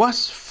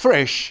was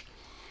fresh,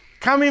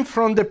 coming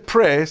from the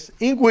press,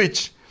 in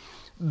which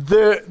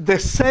the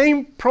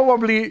same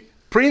probably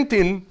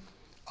printing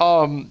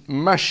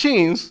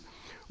machines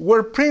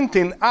were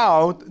printing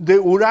out the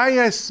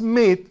Uriah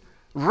Smith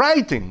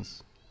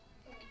writings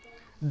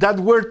that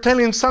were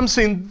telling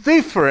something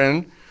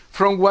different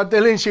from what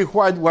Ellen G.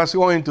 White was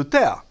going to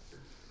tell.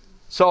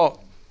 So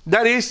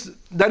that is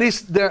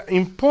the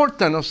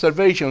important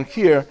observation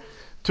here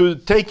to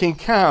take in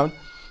account,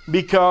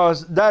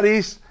 because that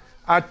is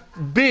a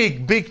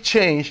big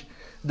change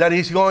that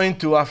is going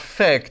to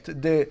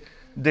affect the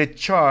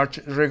church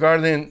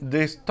regarding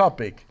this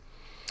topic.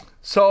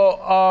 So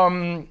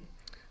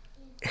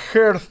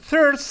her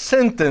third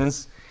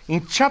sentence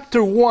in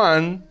chapter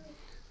 1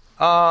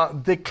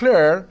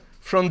 declared,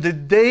 from the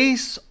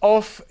days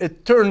of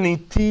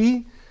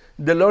eternity,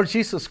 the Lord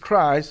Jesus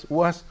Christ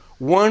was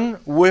one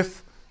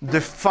with the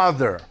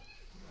Father.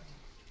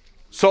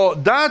 So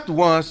that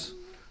was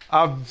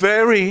a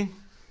very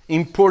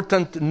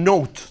important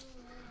note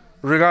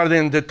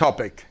regarding the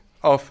topic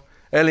of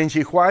Ellen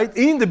G. White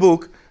in the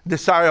book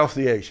Desire of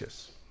the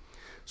Ages.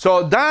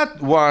 So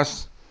that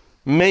was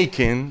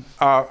making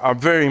a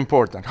very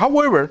important.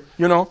 However,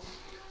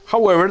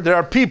 there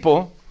are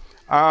people,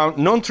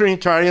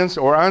 non-Trinitarians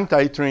or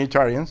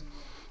anti-Trinitarians,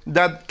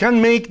 that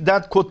can make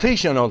that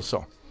quotation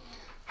also.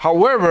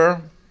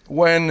 However,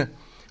 when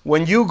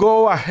you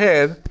go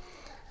ahead,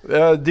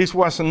 this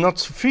was not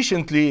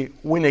sufficiently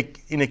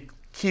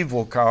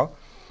unequivocal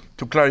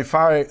to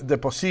clarify the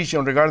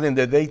position regarding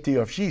the deity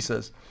of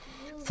Jesus.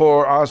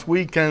 For as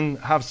we can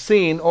have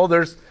seen,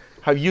 others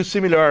have used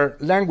similar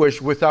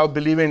language without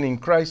believing in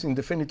Christ's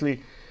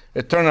indefinitely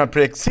eternal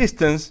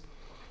preexistence.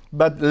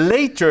 But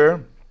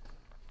later,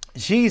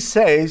 she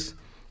says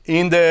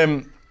in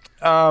the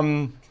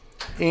I'm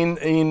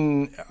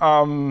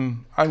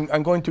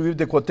going to give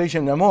the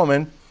quotation in a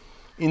moment.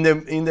 In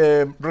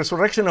the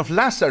resurrection of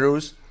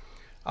Lazarus,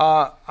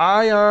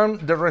 I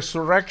am the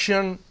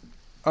resurrection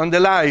and the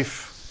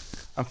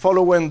life, and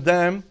following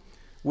them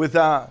with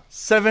a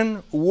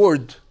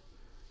 7-word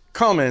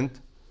comment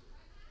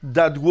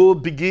that will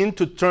begin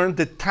to turn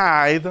the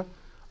tide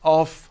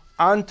of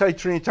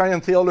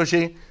anti-Trinitarian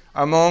theology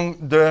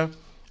among the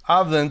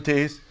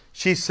Adventists.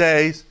 She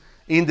says,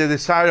 in the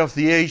Desire of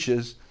the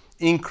Ages,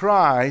 in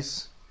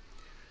Christ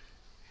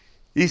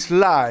is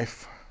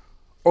life,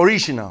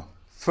 original,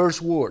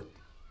 first word,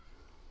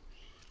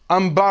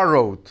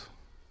 unborrowed,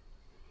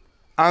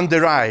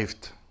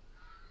 underived.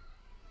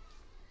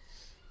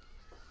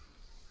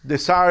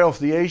 Desire of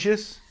the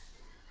Ages,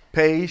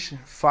 page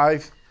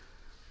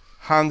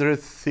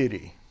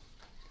 530.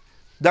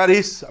 That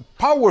is a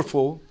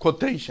powerful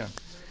quotation.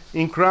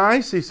 In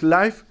Christ is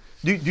life.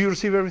 Do you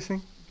receive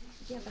everything?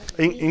 Yeah,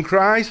 In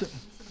Christ.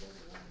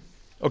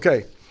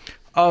 Okay.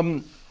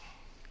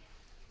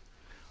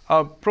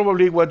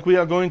 Probably what we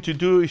are going to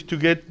do is to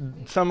get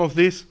some of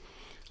this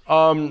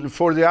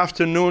for the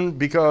afternoon,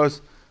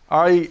 because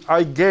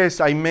I guess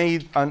I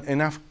made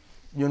enough,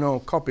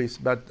 copies,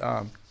 but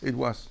it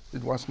was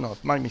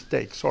not my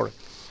mistake. Sorry.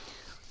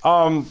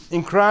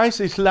 In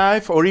Christ is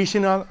life,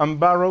 original,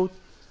 unborrowed,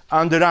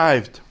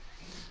 underived.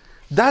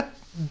 That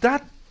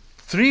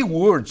 3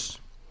 words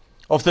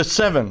of the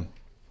seven,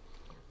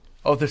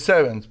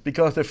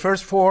 because the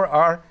first 4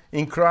 are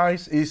in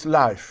Christ is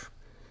life.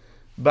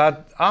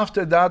 But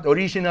after that,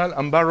 original,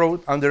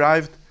 unborrowed,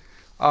 underived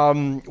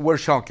were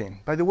shocking.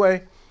 By the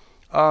way,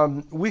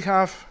 we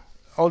have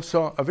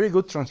also a very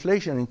good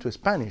translation into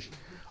Spanish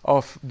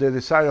of the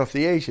Desire of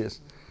the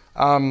Ages.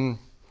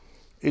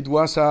 It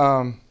was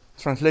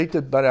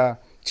translated by a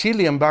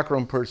Chilean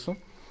background person,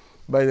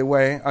 by the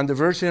way, and the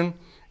version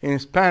in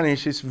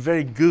Spanish is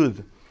very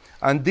good.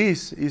 And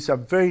this is a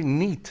very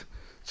neat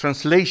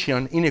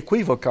translation,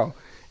 unequivocal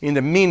in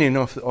the meaning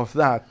of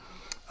that.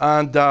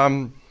 And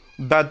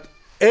but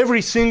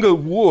every single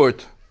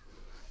word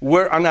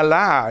were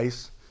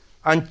analyzed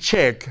and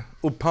checked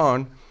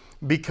upon,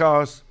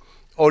 because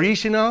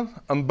original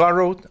and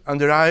borrowed and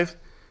derived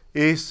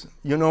is,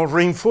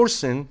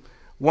 reinforcing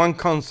one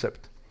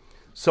concept.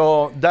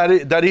 So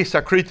that is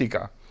a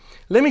critical.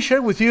 Let me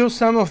share with you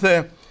some of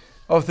the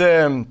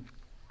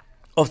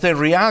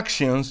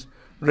reactions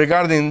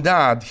regarding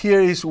that.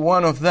 Here is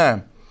one of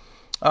them.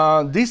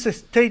 These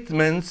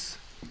statements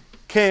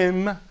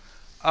came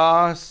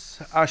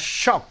as a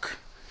shock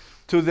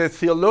to the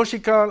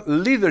theological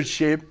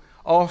leadership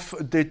of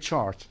the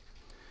church.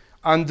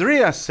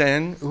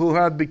 Andreasen, who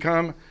had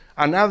become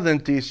an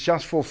Adventist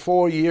just for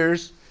 4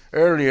 years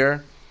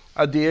earlier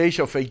at the age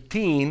of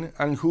 18,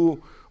 and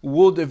who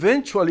would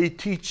eventually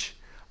teach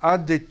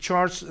at the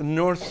Church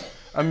North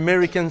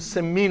American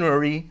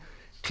Seminary,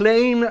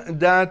 claimed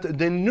that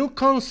the new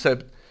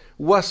concept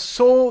was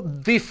so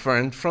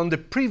different from the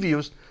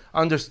previous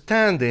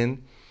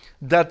understanding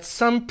that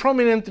some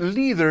prominent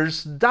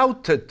leaders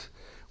doubted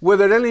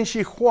whether Ellen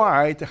G.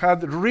 White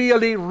had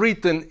really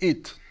written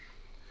it.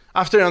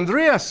 After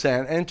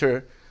Andreasen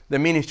entered the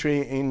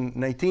ministry in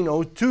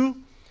 1902,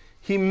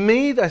 he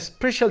made a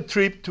special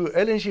trip to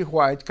Ellen G.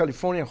 White's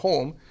California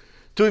home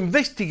to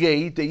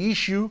investigate the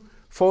issue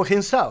for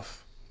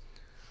himself.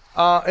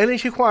 Ellen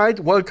G. White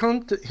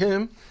welcomed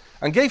him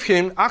and gave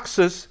him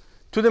access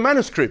to the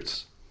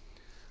manuscripts.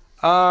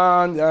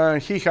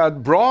 And he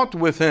had brought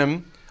with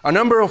him a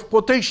number of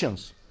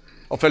quotations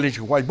of Ellen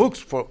G. White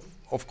books,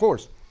 of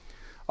course,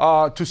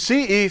 to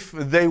see if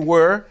they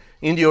were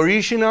in the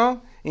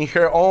original, in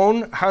her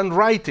own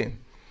handwriting.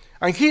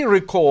 And he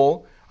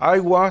recalled, I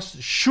was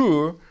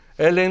sure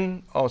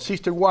Ellen or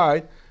Sister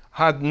White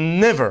had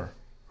never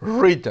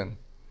written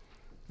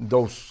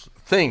those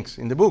things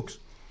in the books.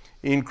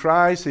 In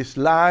Christ is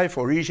life,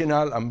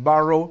 original and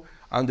borrowed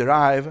and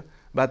derived,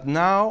 but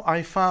now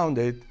I found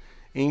it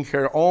in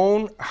her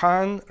own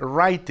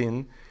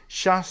handwriting,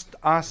 just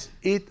as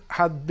it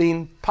had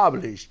been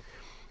published.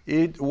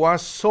 It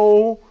was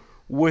so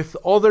with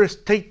other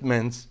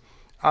statements.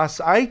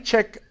 As I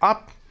checked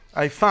up,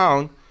 I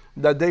found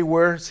that they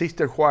were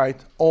Sister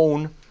White's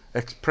own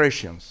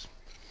expressions.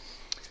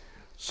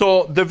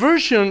 So the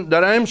version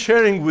that I'm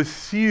sharing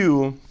with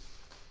you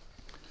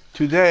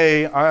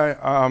today,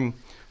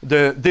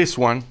 this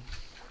version.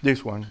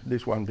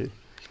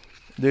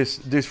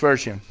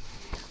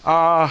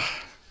 I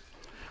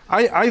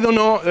don't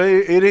know.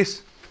 It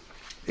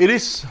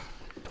is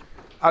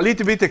a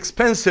little bit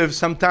expensive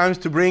sometimes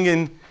to bring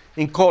in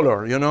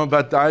color,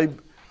 but I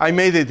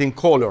made it in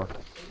color.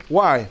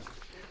 Why?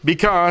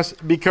 Because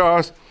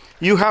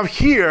you have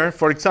here,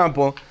 for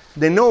example,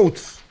 the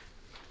notes,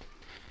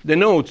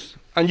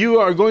 and you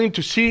are going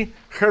to see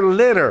her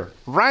letter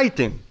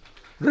writing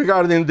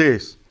regarding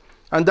this.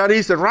 And that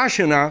is the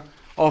rationale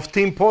of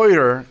Tim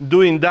Poyer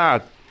doing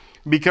that,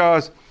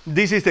 because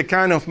this is the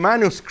kind of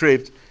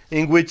manuscript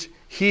in which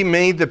he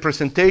made the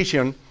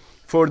presentation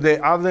for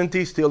the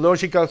Adventist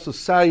Theological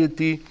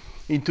Society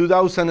in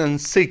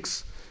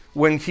 2006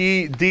 when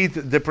he did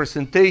the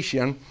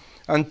presentation.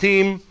 And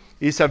Tim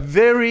is a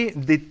very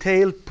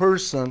detailed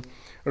person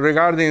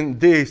regarding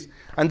this.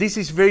 And this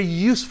is very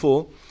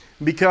useful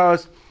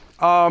because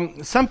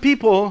some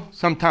people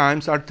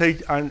sometimes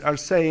are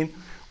saying,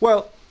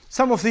 well,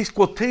 some of these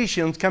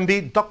quotations can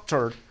be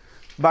doctored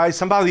by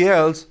somebody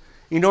else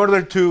in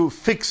order to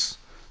fix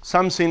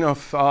something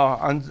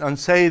and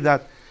say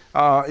that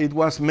it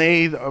was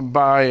made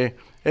by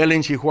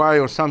Ellen G. White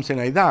or something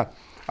like that.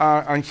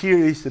 And here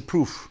is the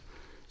proof.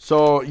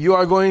 So you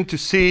are going to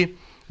see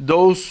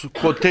those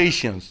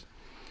quotations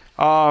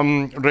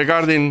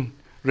regarding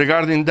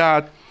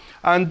that.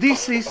 And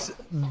this is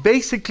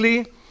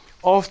basically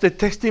of the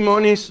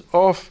testimonies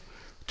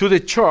to the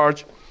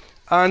church.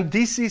 And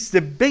this is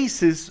the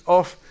basis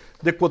of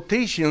the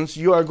quotations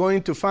you are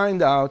going to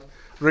find out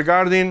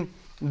regarding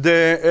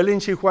the Ellen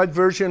G. White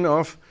version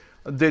of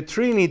the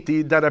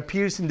Trinity that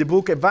appears in the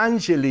book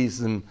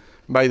Evangelism,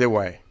 by the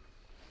way.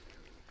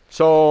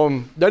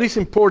 So that is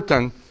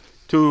important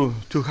to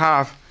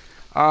have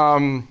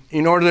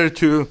in order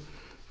to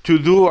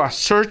do a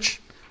search,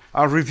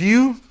 a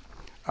review,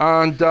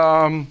 and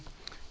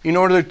in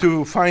order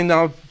to find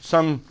out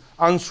some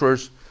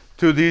answers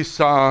to this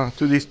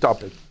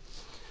topic.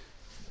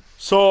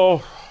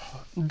 So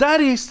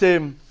that is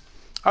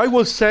I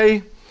will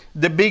say,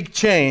 the big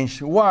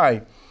change.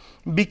 Why?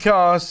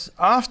 Because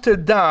after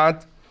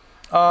that,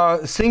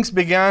 things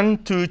began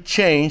to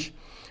change,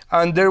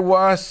 and there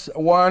was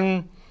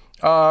one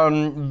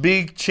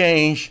big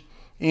change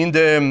in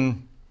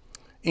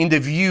the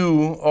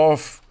view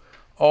of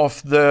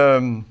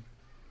the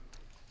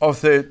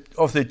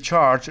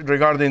church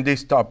regarding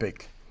this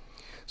topic.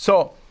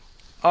 So,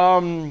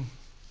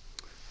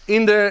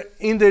 in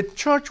the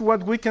church,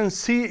 what we can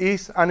see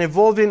is an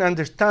evolving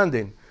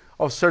understanding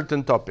of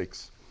certain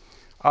topics.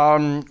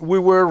 We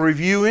were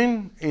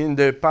reviewing in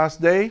the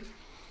past day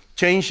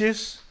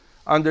changes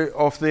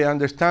of the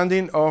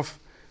understanding of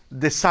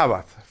the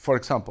Sabbath, for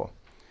example.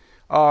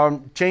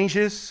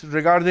 Changes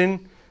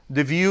regarding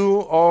the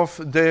view of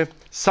the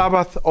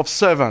Sabbath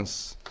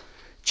observance.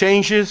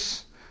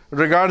 Changes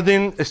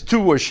regarding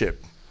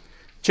stewardship.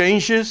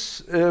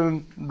 Changes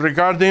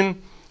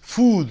regarding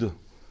food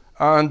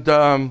and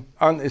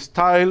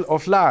style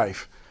of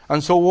life,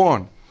 and so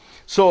on.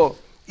 So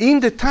in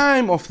the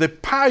time of the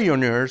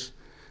pioneers,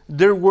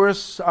 there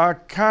was a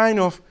kind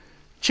of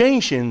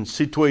changing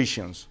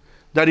situations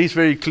that is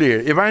very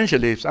clear.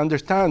 Evangelists,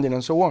 understanding,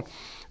 and so on.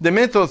 The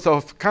methods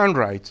of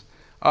Cartwright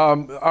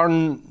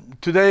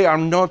today are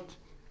not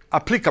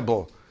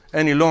applicable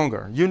any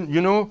longer.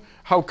 You know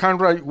how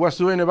Cartwright was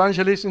doing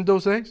evangelism in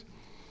those days?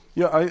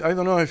 Yeah, I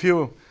don't know if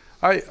you...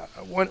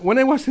 When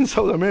I was in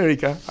South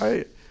America,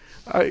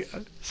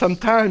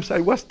 sometimes I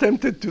was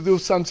tempted to do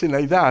something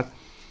like that,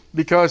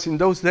 because in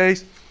those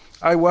days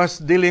I was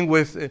dealing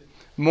with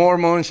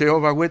Mormons,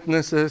 Jehovah's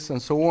Witnesses,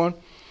 and so on,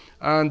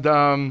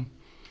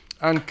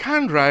 and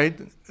Cartwright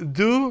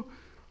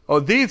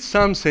did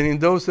something in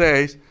those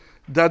days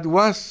that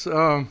was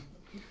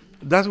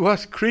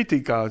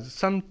critical.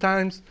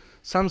 Sometimes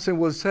something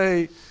will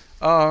say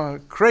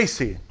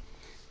crazy.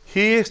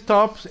 He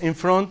stops in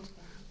front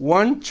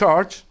one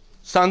church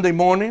Sunday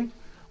morning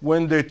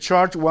when the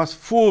church was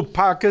full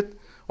packed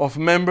of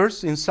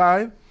members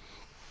inside.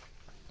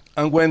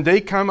 And when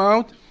they come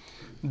out,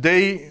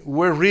 they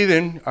were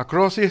reading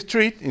across the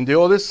street in the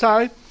other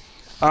side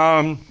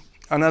an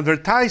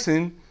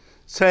advertising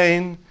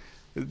saying,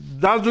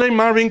 Dudley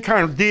Marvin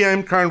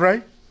D.M.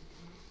 Cartwright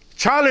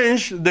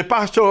challenged the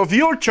pastor of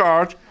your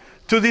church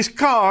to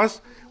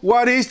discuss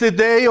what is the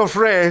day of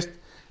rest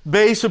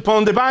based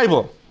upon the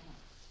Bible.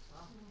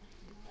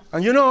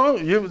 And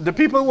the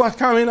people were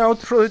coming out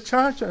from the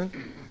church and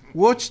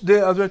watched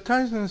the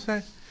advertisement and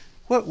say,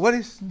 what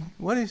is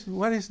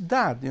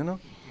that,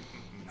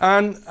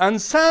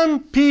 And some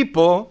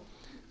people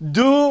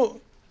do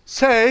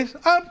say,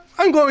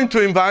 I'm going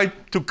to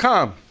invite to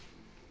come.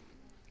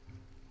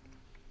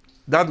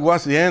 That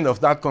was the end of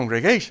that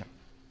congregation.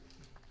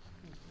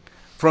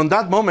 From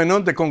that moment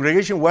on, the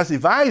congregation was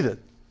divided.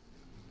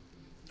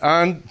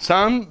 And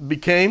some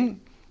became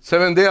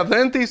Seventh-day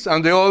Adventists,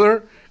 and the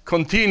other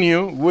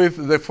continue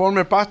with the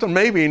former pastor,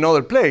 maybe in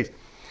other place.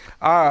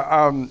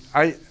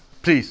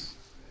 Please,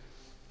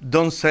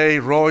 don't say,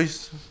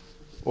 Royce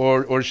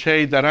or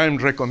Shay, that I'm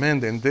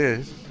recommending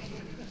this.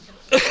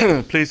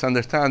 Please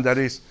understand that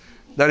is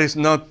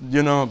not,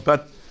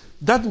 but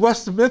that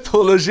was the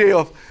methodology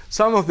of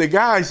some of the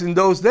guys in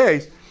those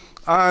days.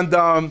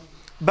 And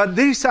but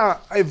there is an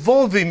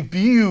evolving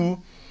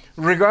view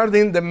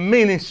regarding the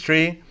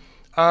ministry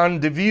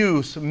and the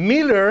views.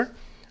 Miller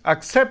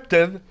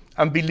accepted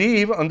and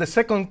believed on the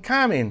second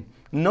coming,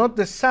 not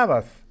the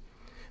Sabbath.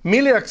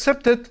 Miller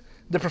accepted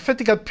the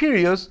prophetical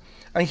periods,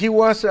 and he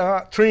was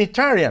a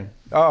Trinitarian,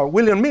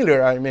 William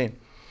Miller, I mean.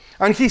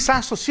 And his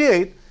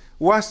associate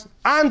was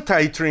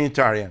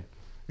anti-Trinitarian,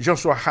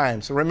 Joshua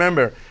Himes.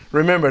 Remember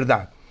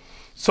that.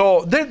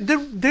 So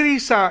there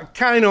is a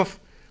kind of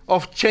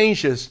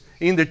changes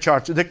in the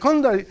church. The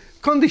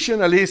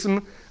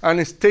conditionalism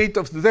and state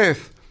of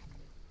death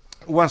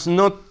was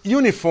not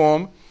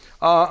uniform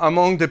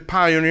among the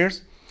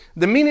pioneers.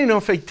 The meaning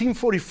of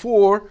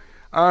 1844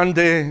 and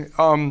the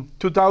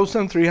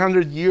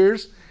 2,300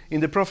 years in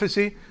the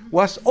prophecy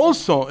was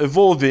also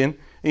evolving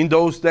in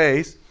those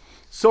days.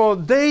 So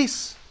day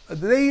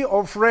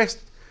of rest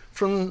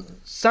from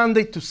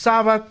Sunday to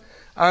Sabbath,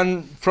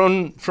 and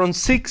from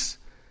 6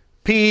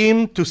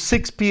 p.m. to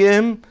 6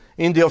 p.m.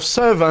 in the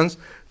observance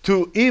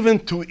to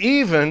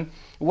even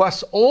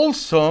was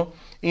also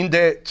in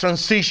the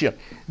transition.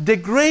 The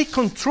great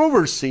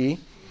controversy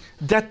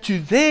that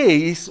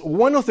today is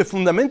one of the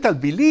fundamental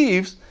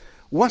beliefs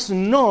was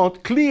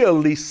not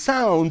clearly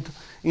sound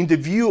in the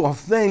view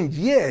of them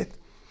yet.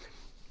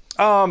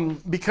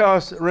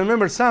 Because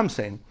remember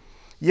something,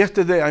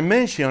 yesterday I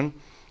mentioned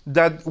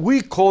that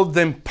we called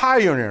them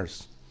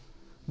pioneers,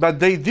 but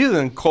they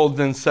didn't call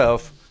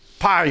themselves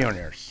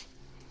pioneers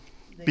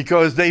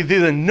because they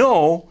didn't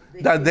know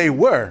that they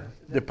were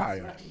the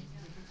pioneers.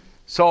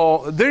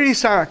 So there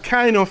is a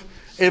kind of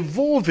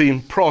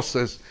evolving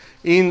process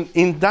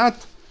in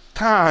that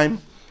time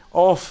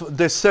of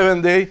the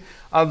Seventh-day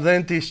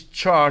Adventist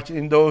church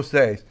in those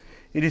days.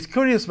 It is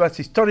curious, but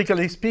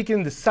historically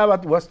speaking, the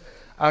Sabbath was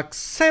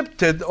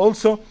accepted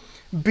also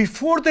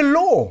before the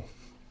law.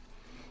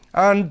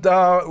 And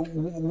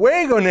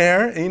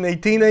Wagoner in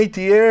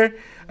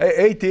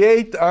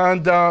 1888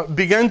 and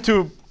began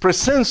to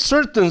present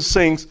certain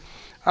things,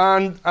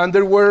 and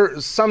there were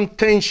some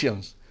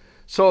tensions.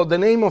 So the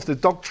name of the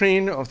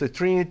doctrine of the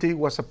Trinity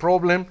was a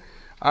problem,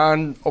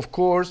 and of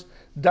course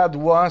that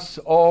was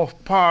all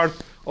part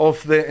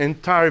of the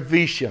entire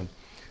vision.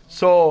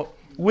 So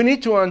we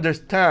need to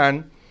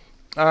understand,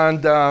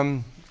 and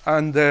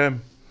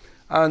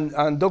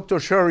Dr.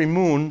 Sherry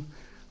Moon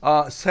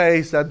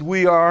says that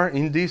we are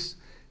in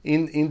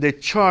the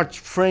church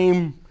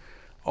frame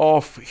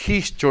of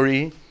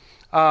history,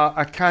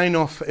 a kind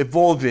of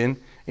evolving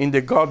in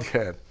the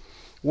Godhead.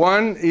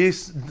 One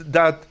is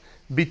that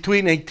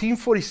between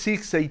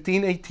 1846 and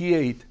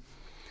 1888,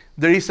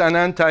 there is an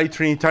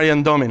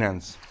anti-Trinitarian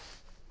dominance.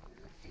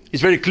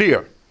 It's very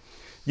clear.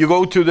 You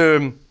go to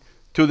the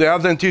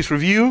Adventist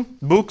Review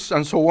books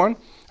and so on,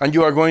 and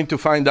you are going to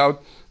find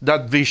out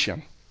that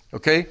vision.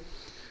 Okay?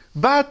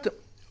 But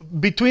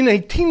between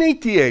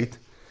 1888,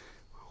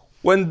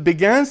 when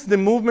begins the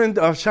movement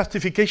of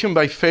justification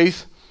by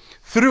faith,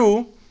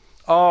 through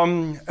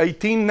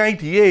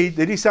 1898,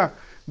 there is a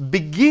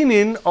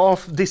beginning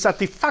of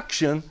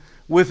dissatisfaction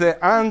with the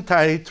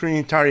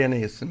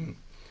anti-Trinitarianism.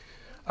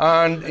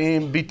 And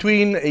in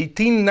between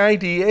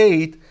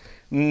 1898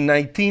 and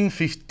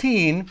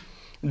 1915,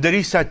 there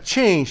is a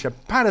change, a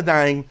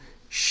paradigm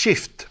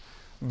shift,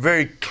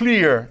 very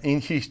clear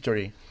in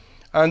history.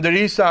 And there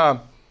is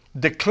a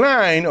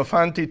decline of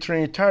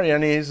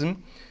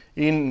anti-Trinitarianism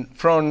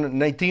from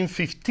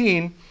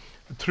 1915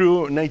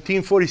 through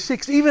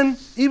 1946, even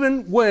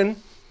when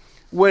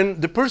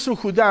the person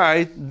who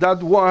died,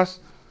 that was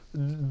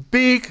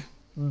big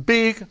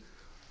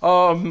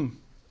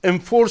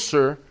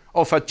enforcer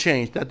of a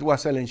change, that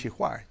was Ellen G.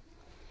 White.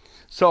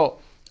 So,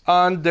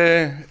 and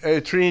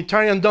the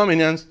Trinitarian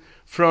dominance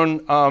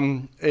from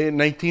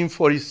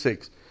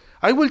 1946.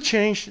 I will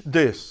change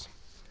this.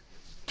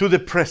 to the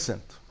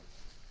present.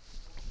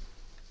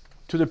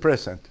 To the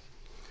present.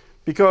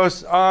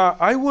 Because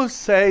I will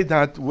say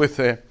that with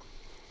the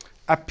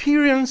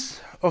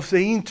appearance of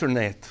the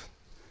internet,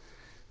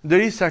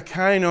 there is a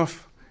kind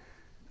of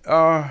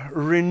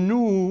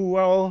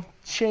renewal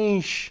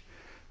change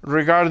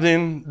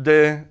regarding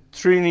the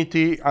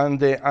Trinity and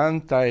the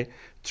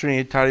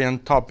anti-Trinitarian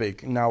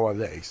topic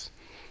nowadays.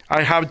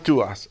 I have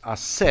to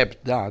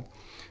accept that,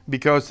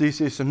 because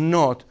this is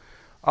not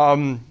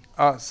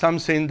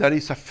something that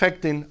is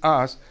affecting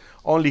us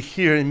only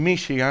here in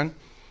Michigan,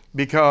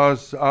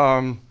 because,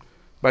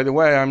 by the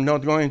way, I'm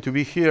not going to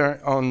be here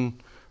on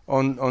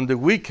the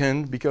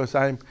weekend, because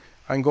I'm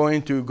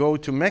going to go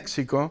to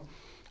Mexico,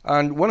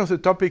 and one of the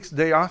topics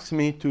they asked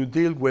me to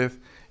deal with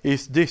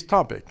is this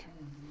topic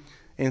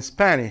in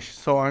Spanish.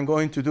 So I'm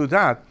going to do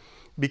that,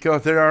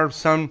 because there are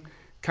some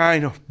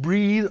kind of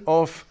breed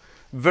of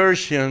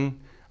version,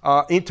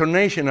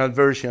 international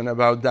version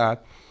about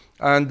that,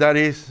 and that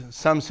is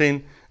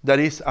something that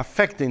is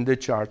affecting the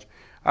church.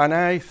 And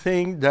I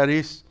think that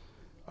is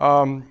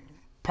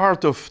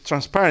part of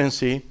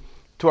transparency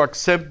to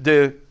accept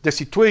the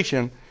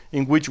situation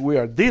in which we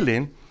are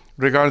dealing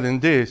regarding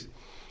this.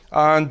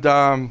 And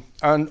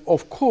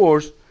of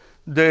course,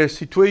 the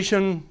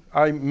situation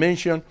I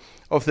mentioned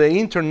of the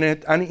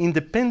internet and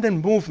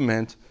independent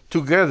movement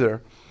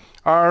together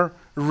are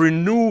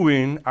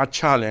renewing a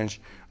challenge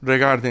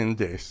regarding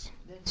this.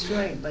 That's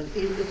right, but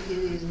it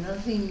is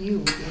nothing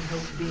new. It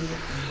has been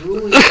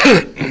brewing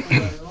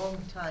for a long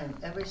time.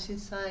 Ever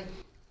since I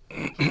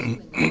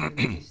came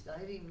in this,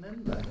 I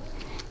remember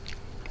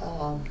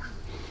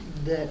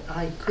that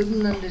I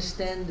couldn't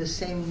understand the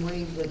same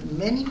way that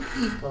many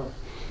people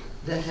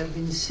that have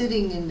been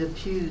sitting in the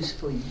pews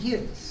for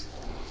years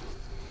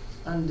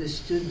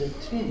understood the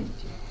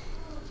Trinity.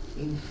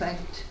 In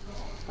fact,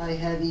 I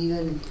had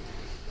even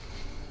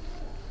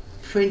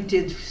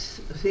printed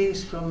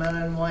things from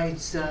Ellen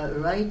White's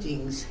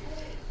writings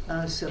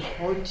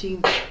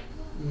supporting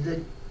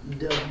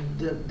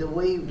the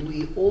way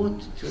we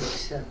ought to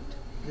accept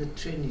the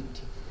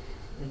Trinity.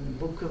 In the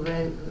book of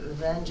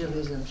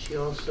Evangelism, she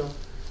also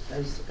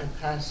has a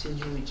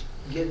passage which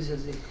gives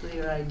us a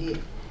clear idea.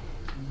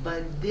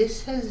 But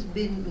this has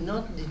been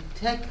not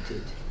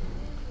detected,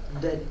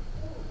 that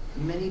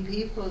many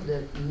people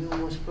that knew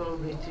most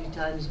probably 3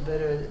 times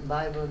better the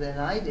Bible than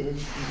I did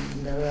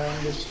never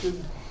understood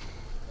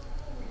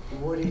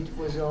what it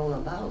was all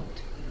about.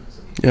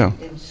 Yeah.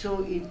 And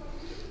so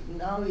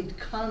now it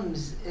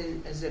comes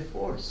as a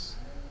force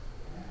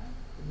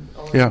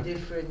of a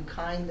different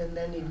kind, and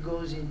then it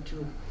goes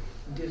into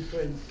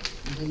different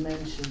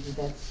dimensions.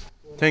 That's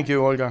Thank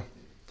you, Olga.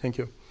 Thank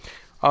you.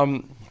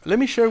 Let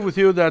me share with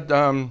you that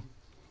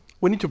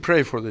we need to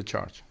pray for the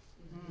church.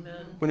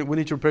 We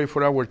need to pray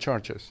for our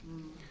churches.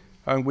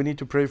 And we need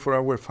to pray for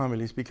our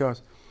families,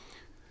 because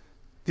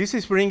this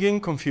is bringing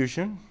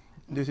confusion.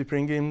 This is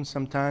bringing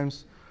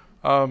sometimes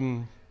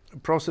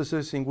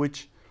processes in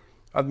which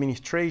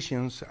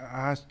administrations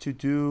has to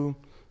do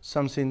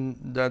something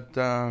that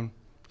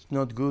is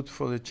not good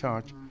for the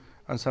church,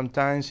 and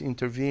sometimes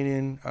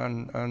intervening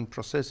and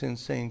processing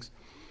things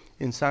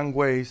in some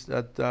ways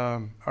that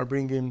are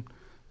bringing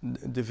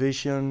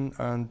division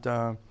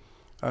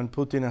and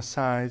putting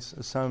aside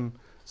some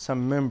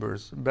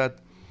members. But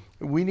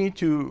we need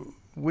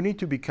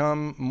to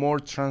become more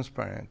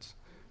transparent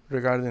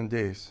regarding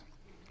this.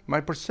 My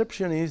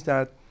perception is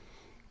that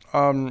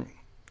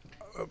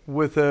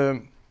with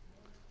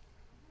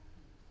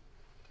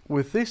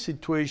this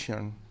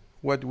situation,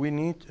 what we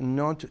need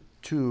not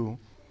to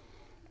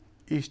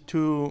is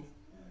to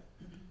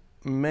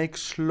make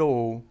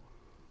slow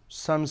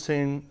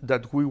something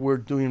that we were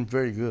doing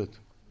very good,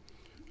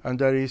 and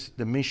that is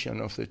the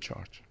mission of the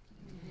church.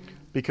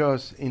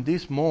 Because in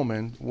this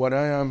moment, what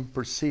I am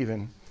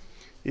perceiving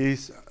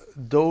is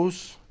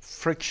those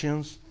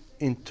frictions,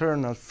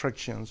 internal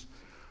frictions,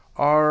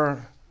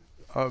 are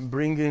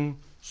bringing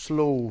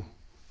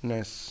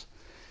slowness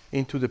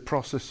into the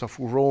process of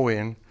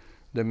growing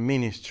the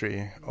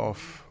ministry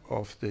of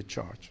the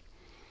church.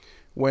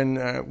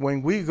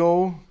 When we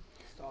go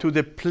to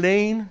the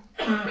plain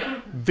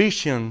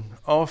vision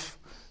of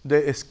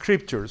the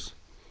scriptures,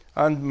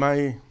 and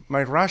my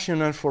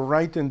rationale for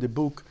writing the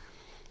book,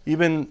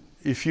 even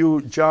if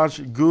you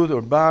judge good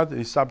or bad,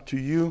 it's up to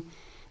you,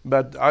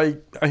 but I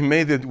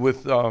made it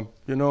with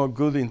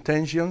good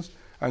intentions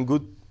and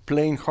good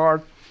plain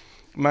heart.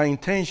 My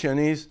intention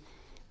is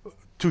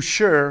to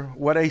share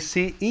what I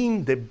see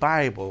in the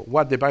Bible,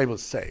 what the Bible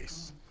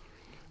says,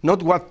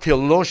 not what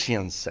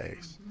theologians say.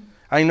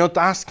 I'm not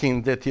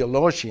asking the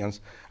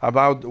theologians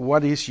about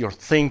what is your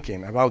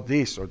thinking about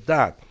this or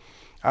that.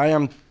 I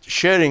am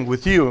sharing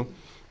with you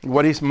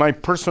what is my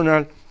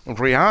personal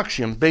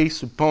reaction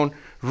based upon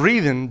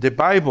reading the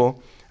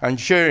Bible and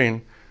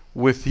sharing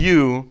with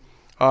you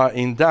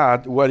in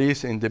that what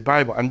is in the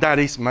Bible, and that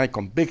is my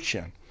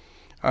conviction.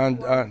 And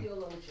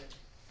theologian.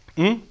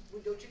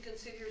 Don't you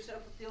consider yourself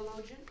a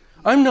theologian?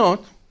 I'm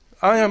not.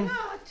 I am.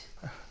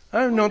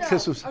 I'm not,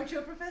 Jesus. Aren't you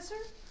a professor?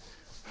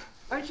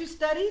 Aren't you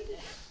studied?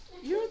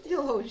 You're a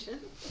theologian.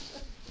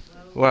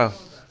 Well,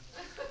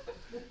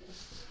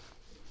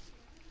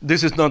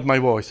 this is not my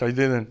voice. I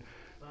didn't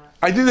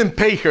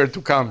pay her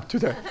to come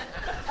today.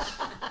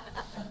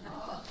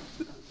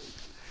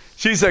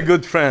 She's a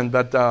good friend,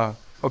 but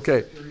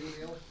okay.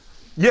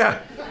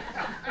 Yeah.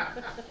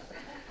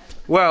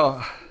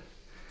 Well,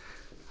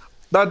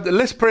 but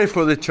let's pray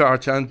for the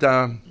church, and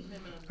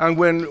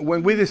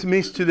when we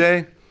dismiss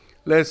today,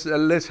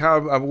 let's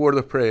have a word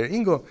of prayer.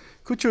 Ingo,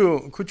 could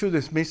you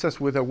dismiss us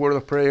with a word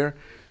of prayer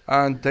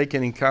and take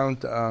in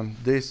account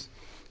this?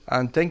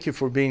 And thank you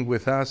for being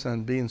with us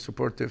and being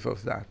supportive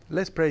of that.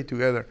 Let's pray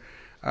together.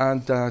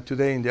 And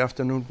today in the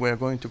afternoon, we are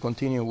going to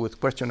continue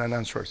with question and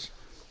answers.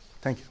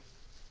 Thank you.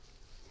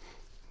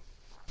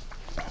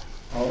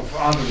 Our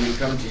Father, we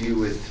come to you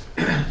with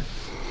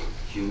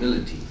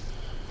humility,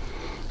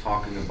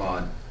 talking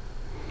about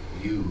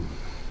you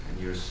and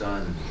your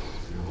Son and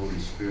your Holy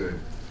Spirit.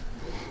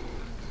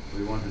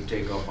 We want to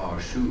take off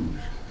our shoes.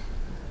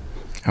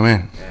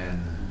 Amen.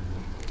 And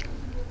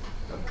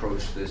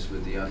approach this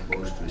with the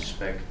utmost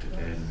respect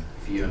and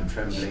fear and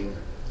trembling.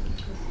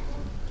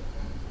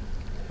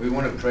 We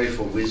want to pray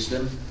for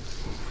wisdom,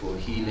 for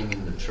healing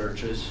in the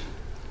churches,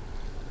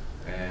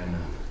 and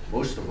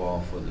most of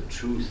all for the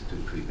truth to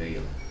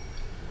prevail.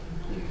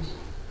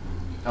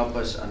 Help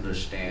us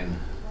understand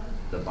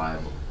the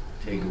Bible.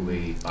 Take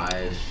away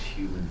biased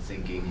human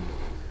thinking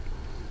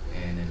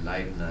and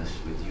enlighten us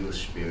with your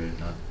Spirit,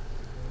 not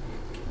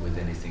with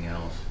anything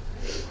else.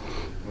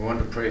 We want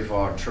to pray for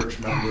our church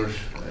members,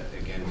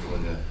 again for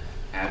the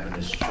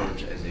Adventist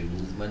Church as a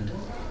movement,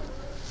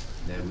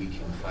 that we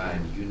can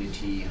find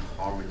unity,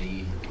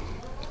 harmony,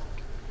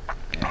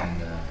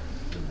 and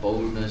the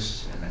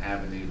boldness and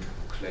avenue to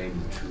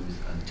proclaim the truth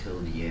until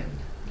the end.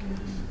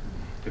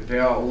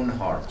 Prepare our own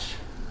hearts.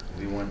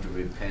 We want to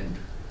repent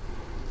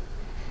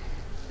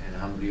and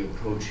humbly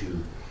approach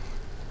you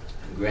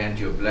and grant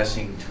your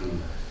blessing to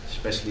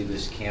especially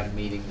this camp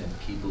meeting, that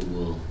people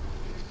will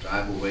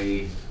drive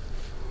away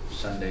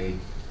Sunday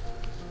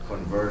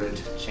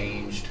converted,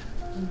 changed,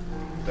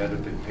 better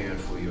prepared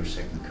for your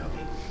second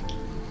coming.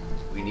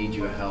 We need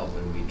your help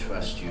and we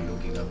trust you,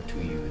 looking up to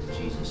you in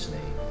Jesus'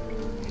 name.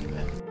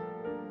 Amen.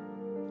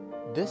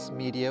 This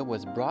media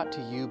was brought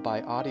to you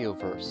by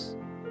Audioverse,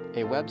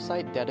 a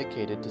website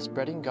dedicated to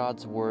spreading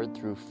God's Word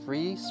through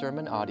free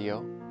sermon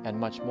audio and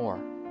much more.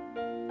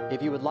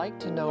 If you would like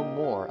to know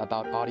more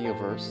about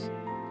Audioverse,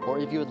 or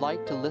if you would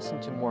like to listen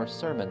to more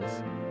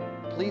sermons,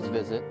 please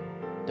visit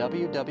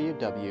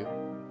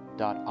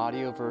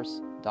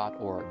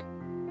www.audioverse.org.